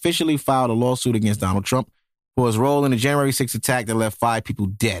officers have officially filed a lawsuit against Donald Trump for his role in the January 6th attack that left 5 people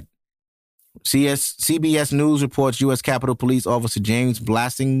dead. CBS News reports U.S. Capitol Police Officer James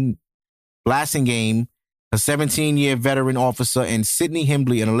Blassingame, a 17-year veteran officer, and Sidney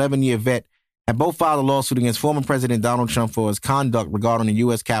Hembley, an 11-year vet, have both filed a lawsuit against former President Donald Trump for his conduct regarding the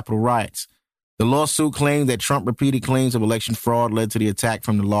U.S. Capitol riots. The lawsuit claimed that Trump repeated claims of election fraud led to the attack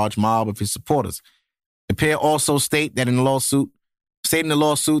from the large mob of his supporters. The pair also stated in the lawsuit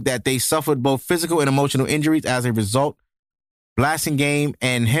that they suffered both physical and emotional injuries as a result. Blassingame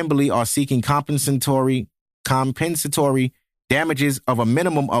and Hembley are seeking compensatory damages of a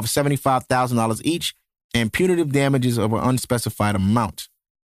minimum of $75,000 each and punitive damages of an unspecified amount.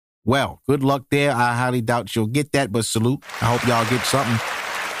 Well, good luck there. I highly doubt you'll get that, but salute. I hope y'all get something.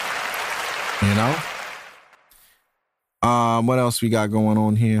 You know? What else we got going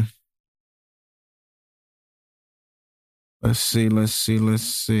on here? Let's see. Where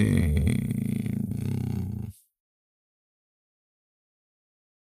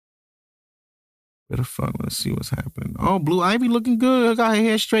the fuck? Let's see what's happening. Oh, Blue Ivy looking good. Got her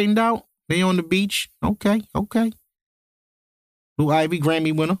hair straightened out. They on the beach. Okay. Blue Ivy,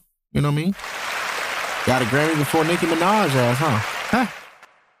 Grammy winner. You know what I mean? Got a Grammy before Nicki Minaj ass, huh?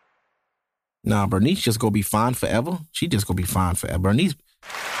 Nah, Bernice just gonna be fine forever. She just gonna be fine forever. Bernice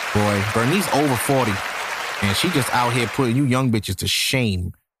over 40. And she just out here putting you young bitches to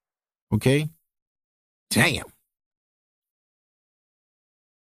shame. Okay? Damn.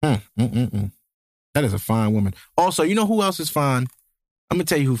 That is a fine woman. Also, you know who else is fine? I'm gonna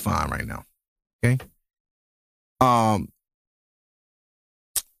tell you who's fine right now. Okay?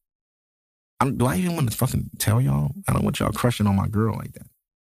 Do I even want to fucking tell y'all? I don't want y'all crushing on my girl like that.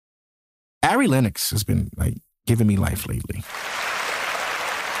 Ari Lennox has been like giving me life lately.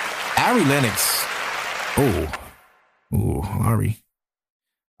 Ari Lennox.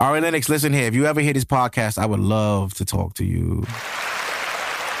 Ari Lennox, listen here. If you ever hear this podcast, I would love to talk to you.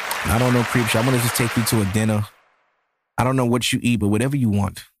 I don't know, creep show. I want to just take you to a dinner. I don't know what you eat, but whatever you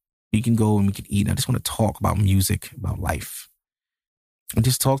want, you can go and we can eat. I just want to talk about music, about life. And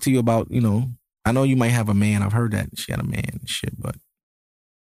just talk to you about, you know, I know you might have a man. I've heard that she had a man and shit, but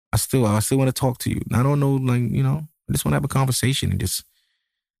I still want to talk to you. And I don't know, like, you know, I just want to have a conversation and just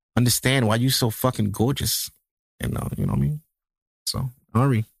understand why you so fucking gorgeous. And, you know what I mean? So,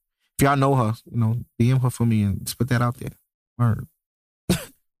 Ari, if y'all know her, you know, DM her for me and just put that out there. Word.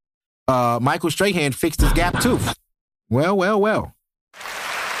 Michael Strahan fixed his gap tooth. Well.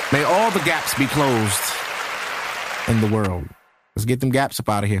 May all the gaps be closed in the world. Let's get them gaps up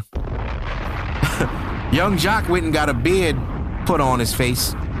out of here. Young Jock went and got a beard put on his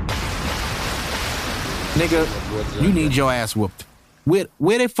face. Nigga, you need your ass whooped. Where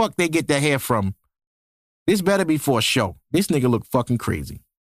the fuck they get that hair from? This better be for a show. This nigga look fucking crazy.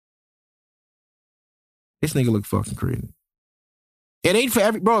 It ain't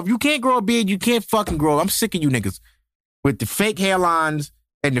for bro, if you can't grow a beard, you can't fucking grow. I'm sick of you niggas. With the fake hairlines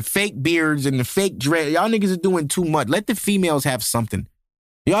and the fake beards and the fake dread. Y'all niggas are doing too much. Let the females have something.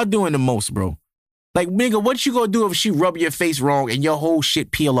 Y'all doing the most, bro. Like, nigga, what you gonna do if she rub your face wrong and your whole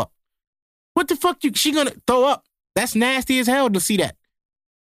shit peel up? What the fuck she gonna throw up? That's nasty as hell to see that.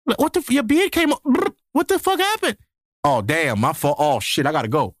 What the your beard came up? What the fuck happened? Oh, damn, my fault. Oh, shit, I gotta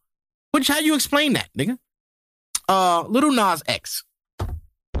go. How you explain that, nigga? Little Nas X.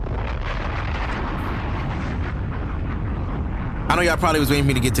 I know y'all probably was waiting for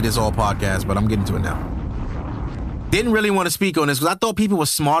me to get to this all podcast, but I'm getting to it now. Didn't really want to speak on this because I thought people were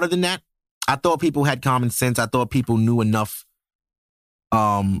smarter than that. I thought people had common sense. I thought people knew enough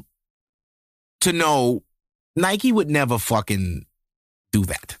to know Nike would never fucking do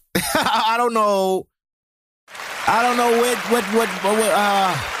that. I don't know I don't know what.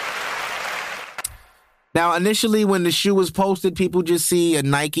 Now, initially, when the shoe was posted, people just see a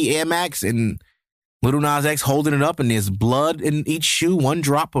Nike Air Max and Lil Nas X holding it up, and there's blood in each shoe, one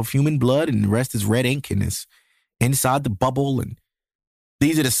drop of human blood, and the rest is red ink, and it's inside the bubble. And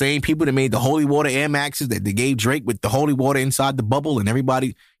these are the same people that made the Holy Water Air Maxes that they gave Drake with the holy water inside the bubble, and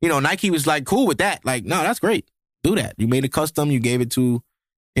everybody, Nike was like, cool with that. Like, no, that's great. Do that. You made it custom. You gave it to,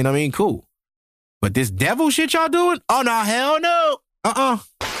 you know what I mean? Cool. But this devil shit y'all doing? Oh, no, hell no. No.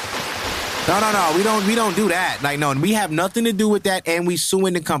 We don't do that. Like, no, we have nothing to do with that, and we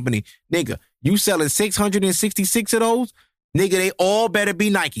suing the company. Nigga, you selling 666 of those? Nigga, they all better be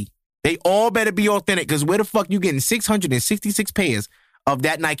Nike. They all better be authentic, because where the fuck you getting 666 pairs of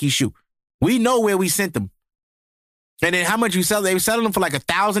that Nike shoe? We know where we sent them. And then how much you sell? They were selling them for like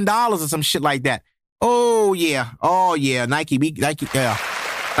 $1,000 or some shit like that. Oh, yeah. Nike, yeah.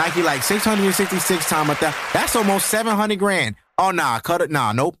 Nike like 666 times that. That's almost 700 grand. Oh, nah, cut it.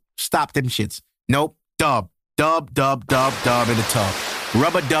 Nah, nope. Stop them shits. Nope. Dub in the tub.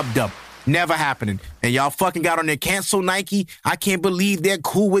 Rubber dub. Never happening. And y'all fucking got on there, cancel Nike. I can't believe they're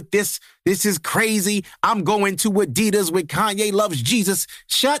cool with this. This is crazy. I'm going to Adidas with Kanye Loves Jesus.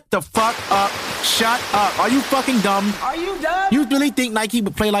 Shut the fuck up. Shut up. Are you fucking dumb? Are you dumb? You really think Nike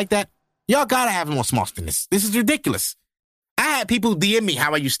would play like that? Y'all gotta have more smarts than this. This is ridiculous. I had people DM me,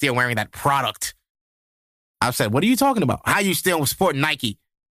 how are you still wearing that product? I said, what are you talking about? How you still supporting Nike?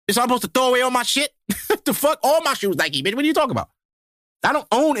 It's supposed to throw away all my shit? The fuck? All my shoes Nike, bitch. What are you talking about? I don't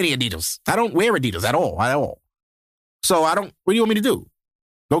own any Adidas. I don't wear Adidas at all. So what do you want me to do?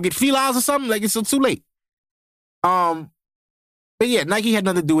 Go get felines or something? Like, it's too late. But yeah, Nike had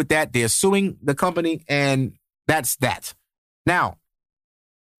nothing to do with that. They're suing the company, and that's that. Now,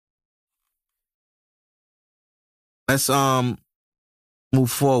 let's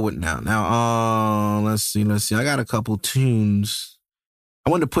move forward now. Now, let's see. I got a couple tunes. I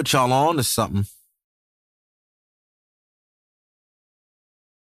wanted to put y'all on to something.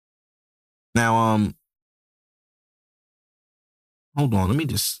 Now, hold on. Let me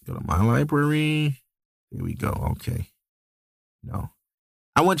just go to my library. Here we go. Okay. No.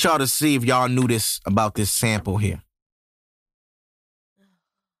 I want y'all to see if y'all knew this about this sample here.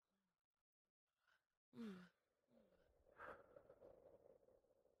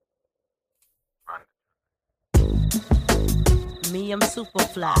 Me, I'm super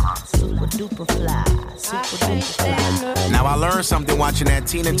fly, super duper fly, super duper fly. Now I learned something watching that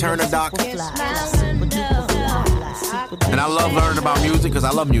Tina Turner doc. And I love learning about music because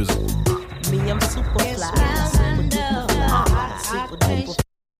I love music. Me, I'm super fly, super duper fly, super duper.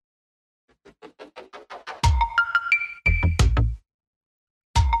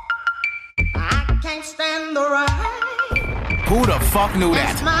 I can't stand the rain. Who the fuck knew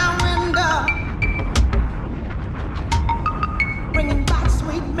that? It's my window. Bringing back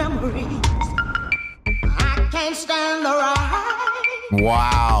sweet memories. I can't stand the rain.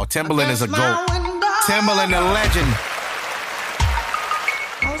 Wow, Timbaland is a GOAT. Timbaland, the legend.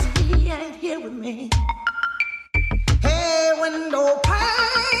 'Cause he ain't here with me. Hey, window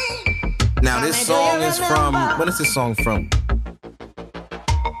pane. Now this song is from, what is this song from?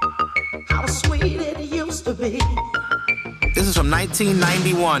 How sweet it used to be. This is from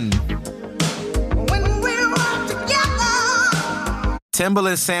 1991. When we were together.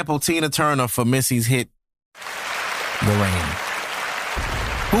 Timbaland sampled Tina Turner for Missy's hit, The Rain.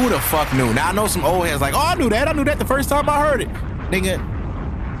 Who the fuck knew? Now I know some old heads like, oh, I knew that the first time I heard it. Nigga,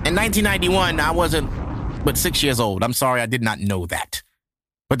 in 1991, I wasn't but 6 years old. I'm sorry, I did not know that.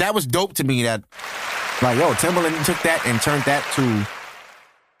 But that was dope to me that, like, yo, Timbaland took that and turned that to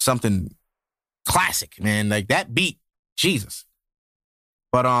something classic, man. Like, that beat, Jesus.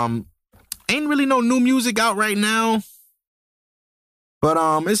 But, ain't really no new music out right now. But,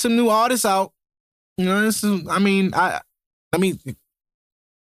 it's some new artists out. You know, I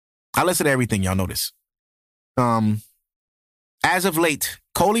listen to everything, y'all know this. As of late,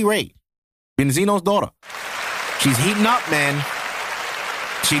 Coley Ray, Benzino's daughter, she's heating up, man.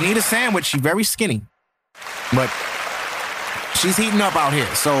 She need a sandwich. She's very skinny. But she's heating up out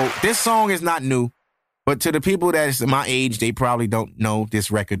here. So this song is not new. But to the people that's my age, they probably don't know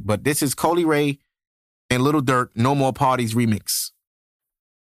this record. But this is Coley Ray and Lil Durk, No More Parties remix.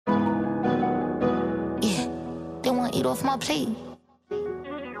 Yeah, they want to eat off my plate.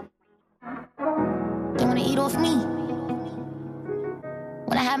 They want to eat off me.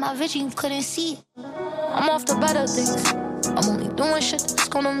 When I had my vision, you couldn't see it. I'm off to better things. I'm only doing shit that's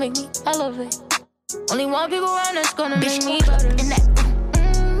gonna make me elevate. Only one people around that's gonna make me better. And that,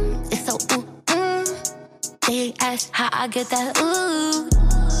 it's so ooh. They ask how I get that ooh.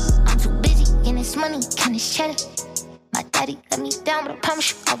 I'm too busy and it's money, and it's cheddar. My daddy let me down, but I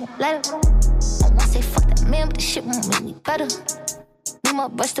promise you I won't let her. I won't say fuck that man, but this shit won't make me better. Me my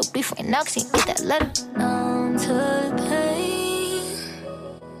butt still beef right now, cause he ain't get that letter. Numb to the pain.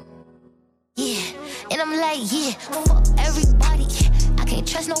 Yeah, and I'm like, yeah, fuck everybody. I can't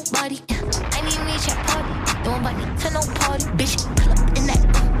trust nobody. I need me a party. Don't invite me to no party. Bitch, pull up in that.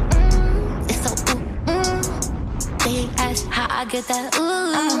 It's so They ask how I get that.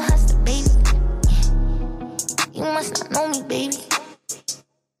 I'm a hustler, baby. You must not know me, baby.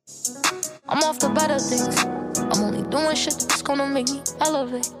 I'm off the better things. I'm only doing shit that's gonna make me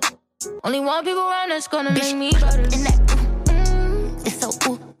elevate. Only one people around that's gonna make me better. In that it's so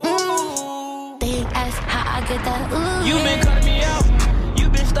They ask how I get that. You been cutting me out. You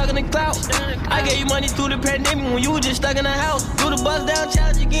been stuck in the clout. I gave you money through the pandemic when you was just stuck in the house. Do the bust down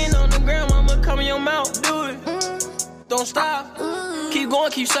challenge again on the ground. I'ma come in your mouth. Do it. Don't stop. Keep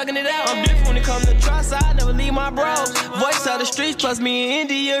going, keep sucking it out. I'm different when it comes to trust. I never leave my bros. Voice of the streets plus me and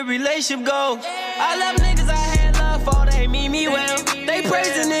India relationship goals. I love niggas I had love for. They mean me well. They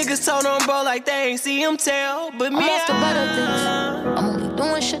praise the niggas, told them bro like they ain't see him tell. But me, I'm off the better things. I'm only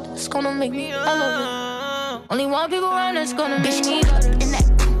doing shit that's gonna make me elevate. Only one people around that's gonna make me better. In that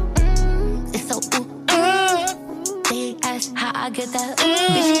it's so They ask how I get that.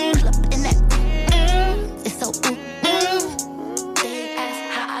 Bitch, pull up in that. It's so They ask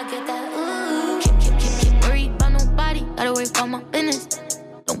how I get that. Keep worried about nobody. Gotta worry about my business.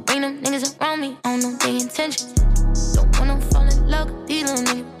 Don't bring them niggas around me. I don't know their intentions. Don't want them fall in love. These little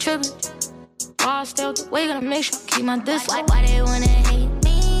niggas trippin'. While I stay out the way, gotta make sure I keep my distance. Why they wanna hate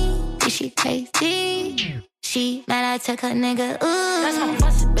me? Cause she crazy. She mad I took her nigga. That's my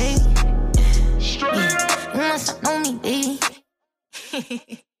busted, baby. Yeah. You must not know me, baby.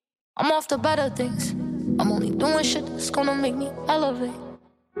 I'm off the better things. I'm only doing shit that's gonna make me elevate.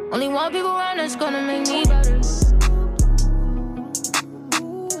 Only one people around that's gonna make me better.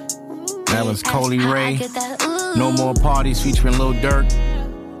 That was Coley Ray. No More Parties featuring Lil Durk.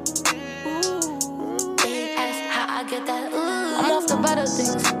 They ask how I get that. I'm off the better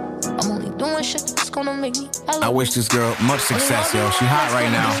things. I'm only doing shit that's gonna make me elevate. I wish this girl much success, yo. She hot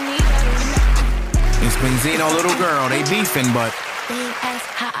right now. It's Benzino, little girl. They beefing, but They ask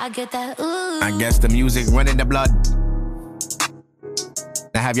how I get that. I guess the music running the blood.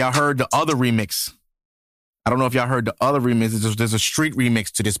 Now, have y'all heard the other remix? I don't know if y'all heard the other remix. There's a street remix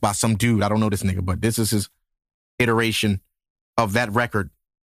to this by some dude. I don't know this nigga, but this is his iteration of that record.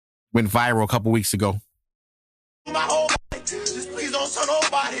 Went viral a couple weeks ago. My whole body, just please don't show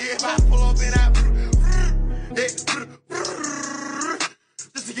nobody if I pull up in that.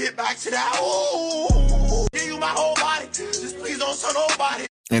 Just to get back to that. Ooh, give you my whole body, just please don't show nobody.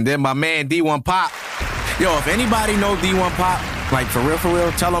 And then my man D1 Pop. Yo, if anybody know D1 Pop, like for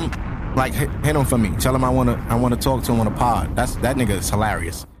real, tell him, like hit him for me. Tell him I wanna talk to him on a pod. That nigga is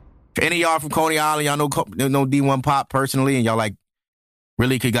hilarious. If any of y'all from Coney Island, y'all know D1 Pop personally, and y'all like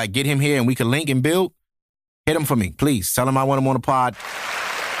really could like get him here and we could link and build, hit him for me, please. Tell him I want him on a pod.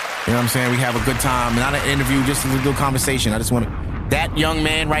 You know what I'm saying? We have a good time. Not an interview, just a good conversation. I just want to... That young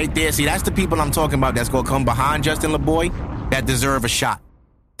man right there, see, that's the people I'm talking about that's going to come behind Justin LaBoy that deserve a shot.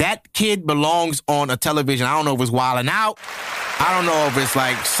 That kid belongs on a television. I don't know if it's Wildin' Out. I don't know if it's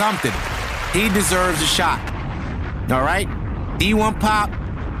like something. He deserves a shot. All right? D1 Pop,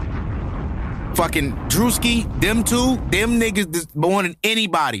 fucking Drewski, them two, them niggas more than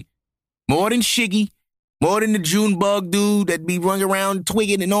anybody. More than Shiggy. More than the June Bug dude that be running around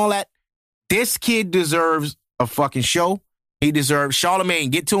twigging and all that. This kid deserves a fucking show. He deserves... Charlamagne,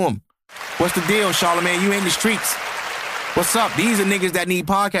 get to him. What's the deal, Charlamagne? You in the streets. What's up? These are niggas that need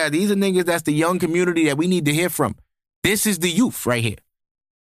podcasts. These are niggas that's the young community that we need to hear from. This is the youth right here.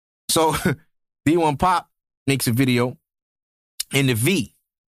 So, D1 Pop makes a video in the V.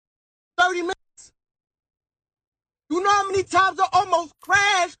 30 minutes. You know how many times I almost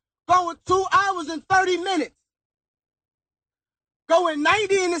crashed going 2 hours and 30 minutes? Going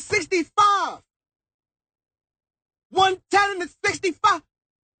 90 into 65. 110 into 65.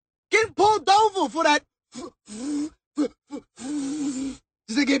 Getting pulled over for that.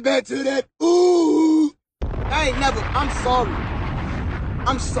 Just to get back to that. Ooh. I ain't never. I'm sorry.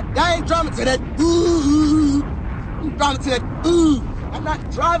 I ain't driving to that. Ooh. I'm driving to that. Ooh. I'm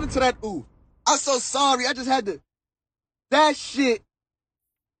not driving to that. Ooh. I'm so sorry. I just had to. That shit.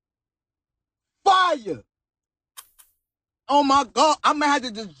 Fire. Oh my God. I'm gonna have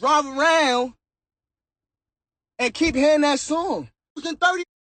to just drive around and keep hearing that song. Within 30.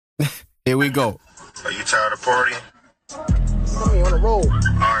 Here we go. Are you tired of partying? Put me on the road.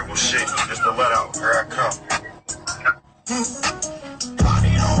 Alright, well shit, just to let out. Here I come.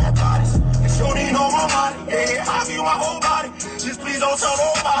 Body on my body. It's don't tell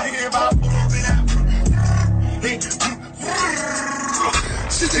nobody about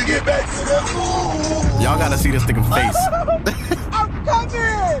shit to get back to the ooh. Y'all gotta see this nigga face. I'm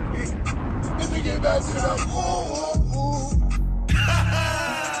coming. Shit to get back to the ooh.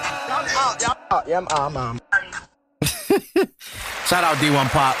 I'm out. Shout out D1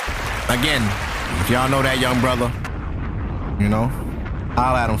 Pop. Again, if y'all know that young brother, you know,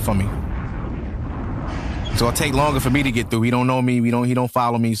 holler at him for me. So it'll take longer for me to get through. He don't know me. He don't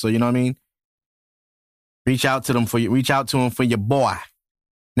follow me. So you know what I mean? Reach out to him for your boy.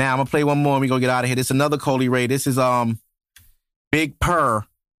 Now I'm gonna play one more and we gonna get out of here. This is another Coley Ray. This is Big Purr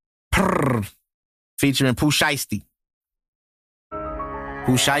featuring Pooh Shiesty.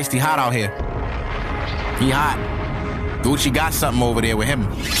 Pooh Shiesty hot out here. He hot. Gucci got something over there with him.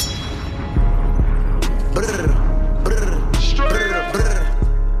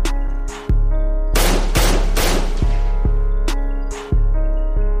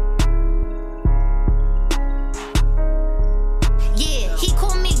 Yeah, he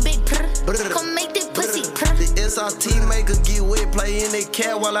call me Big Purr. Come make that pussy purr. The SRT maker get wet, play in that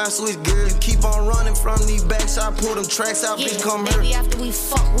cat while I switch gears. Keep on running from these backs, I pull them tracks out, bitch come here. Baby, after we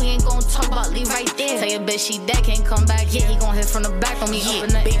fuck, we ain't gon' talk about leave right there. Tell your bitch she dead, can't come back. Yeah, he gon' hit from the back on me.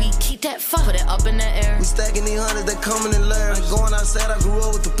 Yeah, baby, keep that fuck, put it up in the air. We stacking these hundreds that coming in layer. Going outside, I grew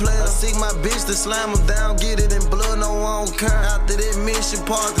up with the players. I seek my bitch to slam them down, get it in blood, no one don't care. After that mission,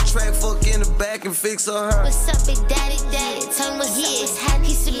 park the track, fuck in the back and fix her. What's up, big daddy? Tell me what's up, what's happening.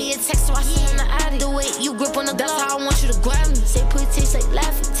 He sent me a text, so I sent him the addy. The way you grip on the that's how I want you to grab me. Say put it taste like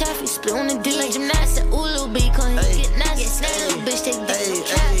Laffy Taffy. Split on the D like gymnastics. Ooh, little bitch, come here, get nasty. Little bitch, take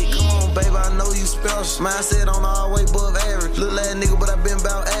this Hey, come on, baby, I know you special. Mindset on all way above average. Little ass nigga, but I been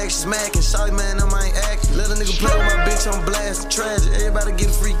about action. Smacking, shawty man, them ain't acting. Let a nigga play with my bitch on blast. Tragic, everybody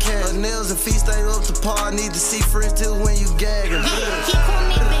get free cash. Her nails and feet stay up to par. Need to see friends till when you gagging. Yeah, he call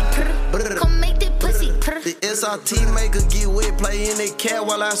me Big Purr. Come make that pussy purr. The SRT maker get wet, play in that cat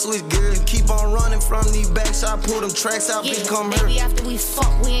while I switch gears. Keep on running from these backs, I pull them tracks out, bitch come here. Baby, after we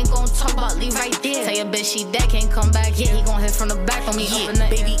fuck, we ain't gon' talk about leave right there. Tell your bitch she dead, can't come back. Yeah, he gon' hit from the back on me. Yeah,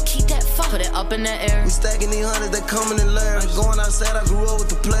 baby, keep that fuck, put it up in the air. We stacking these hundreds that coming in layer. Going outside, I grew up with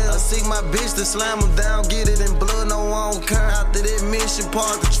the players. I seek my bitch to slam them down, get it in blood, no one don't care. After that mission,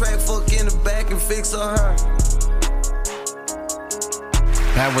 park the track, fuck in the back and fix her.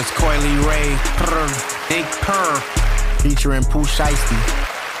 That was Coily Ray, Big Purr, featuring Pooh Shiesty.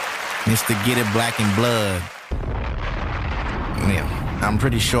 Mr. Get It Black and Blood. Yeah, I'm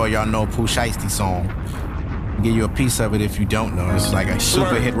pretty sure y'all know Pooh Shiesty song. I'll give you a piece of it if you don't know. It's like a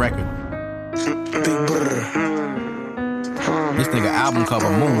super hit record. This nigga album cover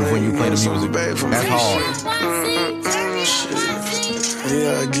move when you play the music. That's hard.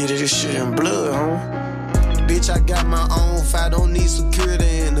 Yeah, I get it, this shit in blood, huh? Bitch, I got my own fight, don't need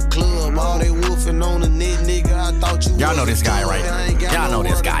security in the club. All they wolfing on the net, nigga, I thought you y'all know this guy, right? Y'all know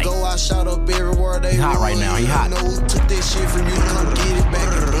this guy. Go, I shot up everywhere they He hot right now, he hot. Know who took this shit from you, come get it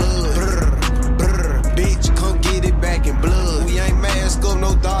back in blood. Bitch, come get it back in blood. We ain't mask up,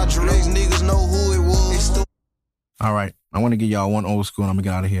 no Dodger X, niggas know who it was. All right, I want to give y'all one old school and I'm gonna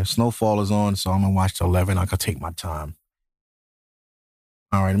get out of here. Snowfall is on, so I'm gonna watch till 11. I could take my time.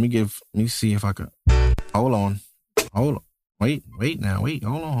 All right, let me see if I could. Hold on. Wait, hold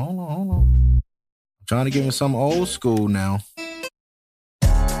on. I'm trying to give him some old school now.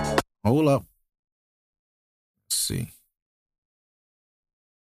 Hold up. Let's see.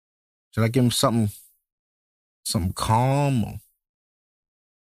 Should I give him something calm or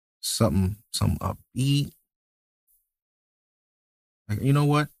something upbeat? Like, you know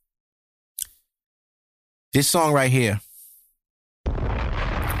what? This song right here,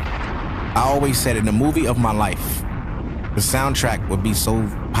 I always said in the movie of my life, the soundtrack would be so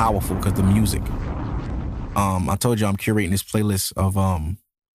powerful because the music. I told you I'm curating this playlist of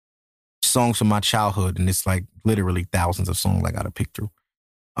songs from my childhood, and it's like literally thousands of songs I gotta pick through.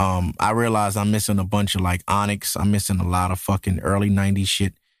 I realized I'm missing a bunch of like Onyx. I'm missing a lot of fucking early 90s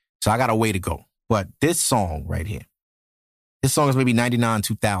shit. So I got a way to go. But this song right here, this song is maybe 99,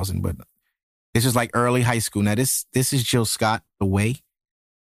 2000, but this is like early high school. Now this is Jill Scott, The Way.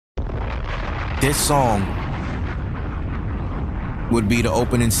 This song would be the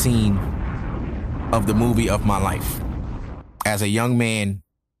opening scene of the movie of my life. As a young man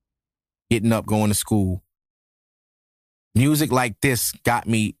getting up, going to school, music like this got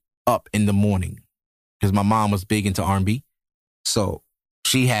me up in the morning because my mom was big into R&B. So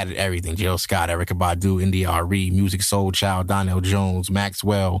she had everything. Jill Scott, Erykah Badu, India R.E., Music Soul Child, Donnell Jones,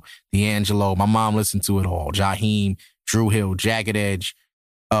 Maxwell, D'Angelo. My mom listened to it all. Jaheim, Drew Hill, Jagged Edge,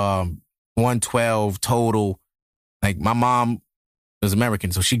 112, Total. Like my mom was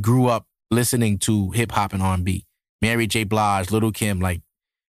American. So she grew up listening to hip hop and R&B. Mary J. Blige, Little Kim, like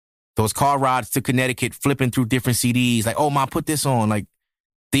those car rides to Connecticut, flipping through different CDs. Like, oh, Ma, put this on. Like,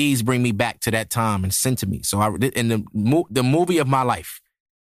 these bring me back to that time and sent to me. So in the movie of my life,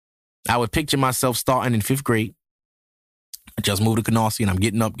 I would picture myself starting in 5th grade. I just moved to Canarsie, and I'm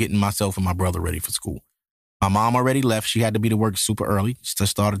getting up, getting myself and my brother ready for school. My mom already left. She had to be to work super early. She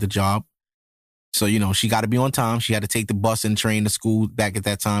just started the job. So, you know, she got to be on time. She had to take the bus and train to school. Back at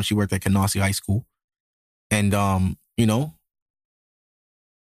that time, she worked at Canarsie High School. And, you know,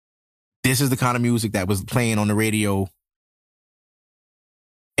 this is the kind of music that was playing on the radio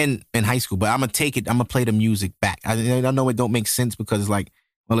in high school. But I'm going to take it. I'm going to play the music back. I know it don't make sense because it's like,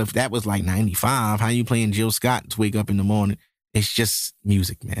 well, if that was like 95, how you playing Jill Scott to wake up in the morning? It's just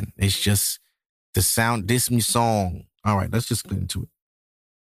music, man. It's just the sound, this song. All right, let's just get into it.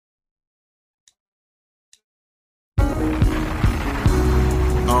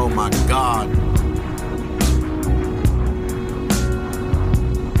 Oh my God.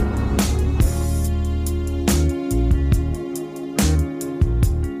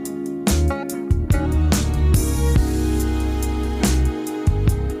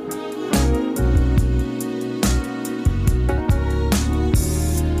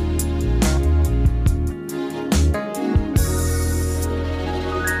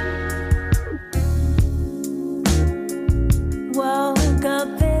 Woke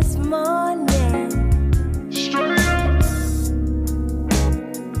up this morning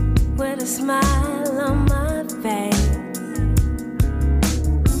with a smile on my face.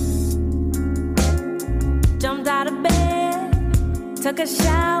 Jumped out of bed, took a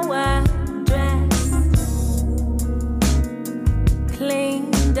shower, dressed,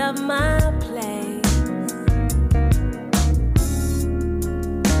 cleaned up my place,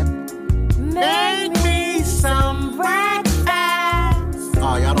 made me some breakfast.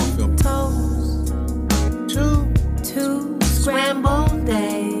 Oh, y'all don't feel me. Toast, two scrambled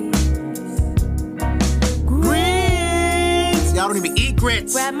eggs, grits. Y'all don't even eat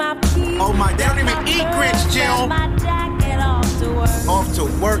grits. Grab my peas. Oh my, they don't even eat grits, Jill. Grab my jacket off to work. Off to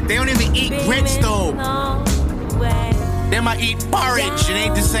work. They don't even eat grits though. They might eat porridge. It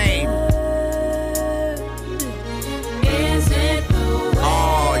ain't the same. Is it the way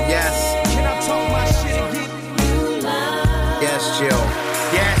Oh, yes. Can I talk my shit again? you love Yes, Jill.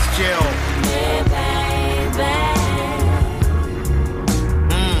 Yes, Jill. me, baby?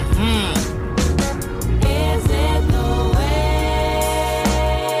 Is it the way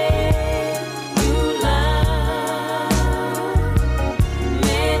you love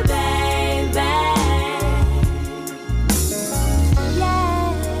me, baby?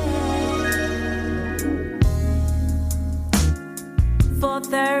 Yeah.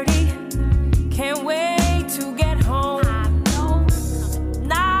 4:30, can't wait to get home.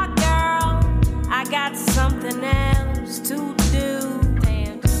 Nah, girl, I got something else to do.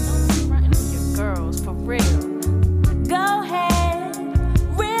 Damn, just don't be frontin' on your girls, for real. Go ahead,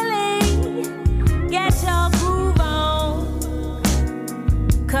 really, get your groove on.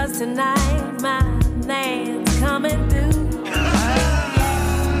 'Cause tonight my man's coming through.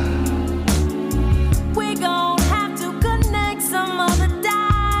 We gon' have to connect some other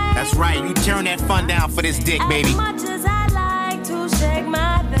time. That's right. You turn that fun down for this dick, baby. As much as I like to shake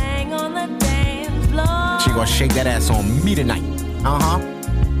my thing on the dance floor, She gonna shake that ass on me tonight. Uh-huh.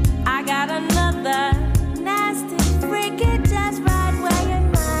 I got another nasty freaky just right where you're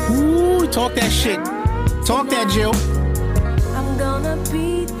mine. Ooh, talk that shit. Talk that, Jill. I'm gonna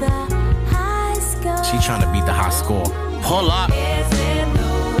beat the high score. She trying to beat the high score. Pull up. Is it the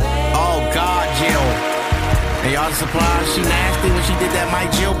way Oh, God, Jill. And y'all surprised she nasty when she did that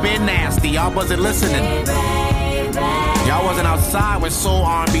Mike Jill been nasty. Y'all wasn't listening. baby? Y'all wasn't outside when soul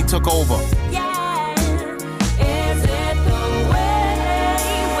R&B took over. Yeah. Is it the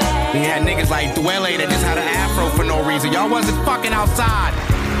way? We had niggas like Dwelle that just had an afro for no reason. Y'all wasn't fucking outside.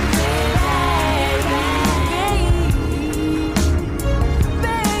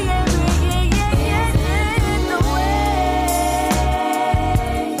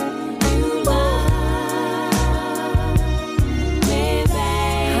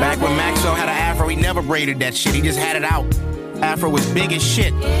 Back when Maxwell had an afro, he never braided that shit. He just had it out. Afro was big as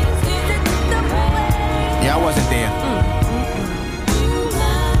shit. Yeah, I wasn't there.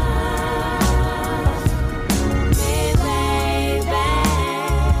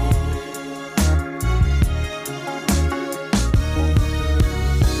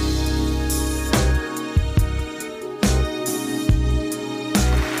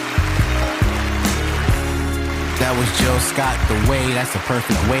 That was Jill Scott, The Way. That's the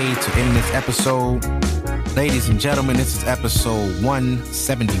perfect way to end this episode. Ladies and gentlemen, this is episode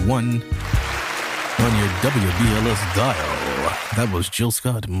 171 on your WBLS dial. That was Jill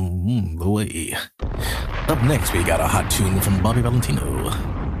Scott, the way. Up next, we got a hot tune from Bobby Valentino.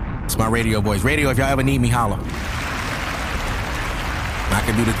 It's my radio voice. Radio, if y'all ever need me, holla. I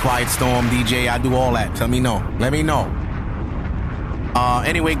can do the Quiet Storm, DJ. I do all that. Tell me no. Let me know.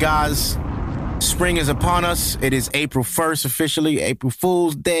 Anyway, guys, spring is upon us. It is April 1st officially. April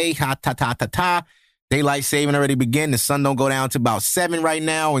Fool's Day. Ha ta ta ta ta. Daylight saving already began. The sun don't go down to about 7 right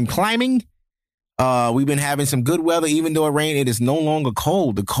now and climbing. We've been having some good weather, even though it rained. It is no longer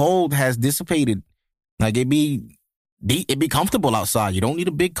cold. The cold has dissipated. Like it be comfortable outside. You don't need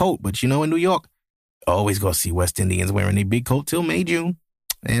a big coat, but you know, in New York, always go see West Indians wearing a big coat till May, June.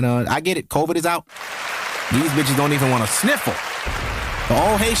 And I get it. COVID is out. These bitches don't even want to sniffle. The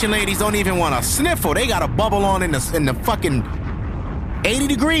old Haitian ladies don't even want to sniffle. They got a bubble on in the fucking 80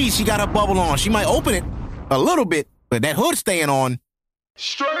 degrees. She got a bubble on. She might open it a little bit, but that hood staying on.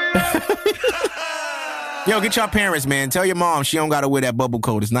 Straight up. Yo, get your parents, man. Tell your mom she don't got to wear that bubble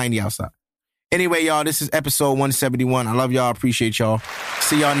coat. It's 90 outside. Anyway, y'all, this is episode 171. I love y'all. Appreciate y'all.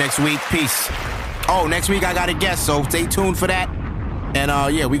 See y'all next week. Peace. Oh, next week I got a guest, so stay tuned for that.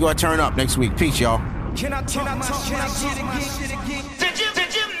 And yeah, we gonna turn up next week. Peace, y'all. Can I talk my shit again? Did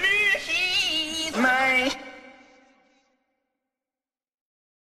you miss me?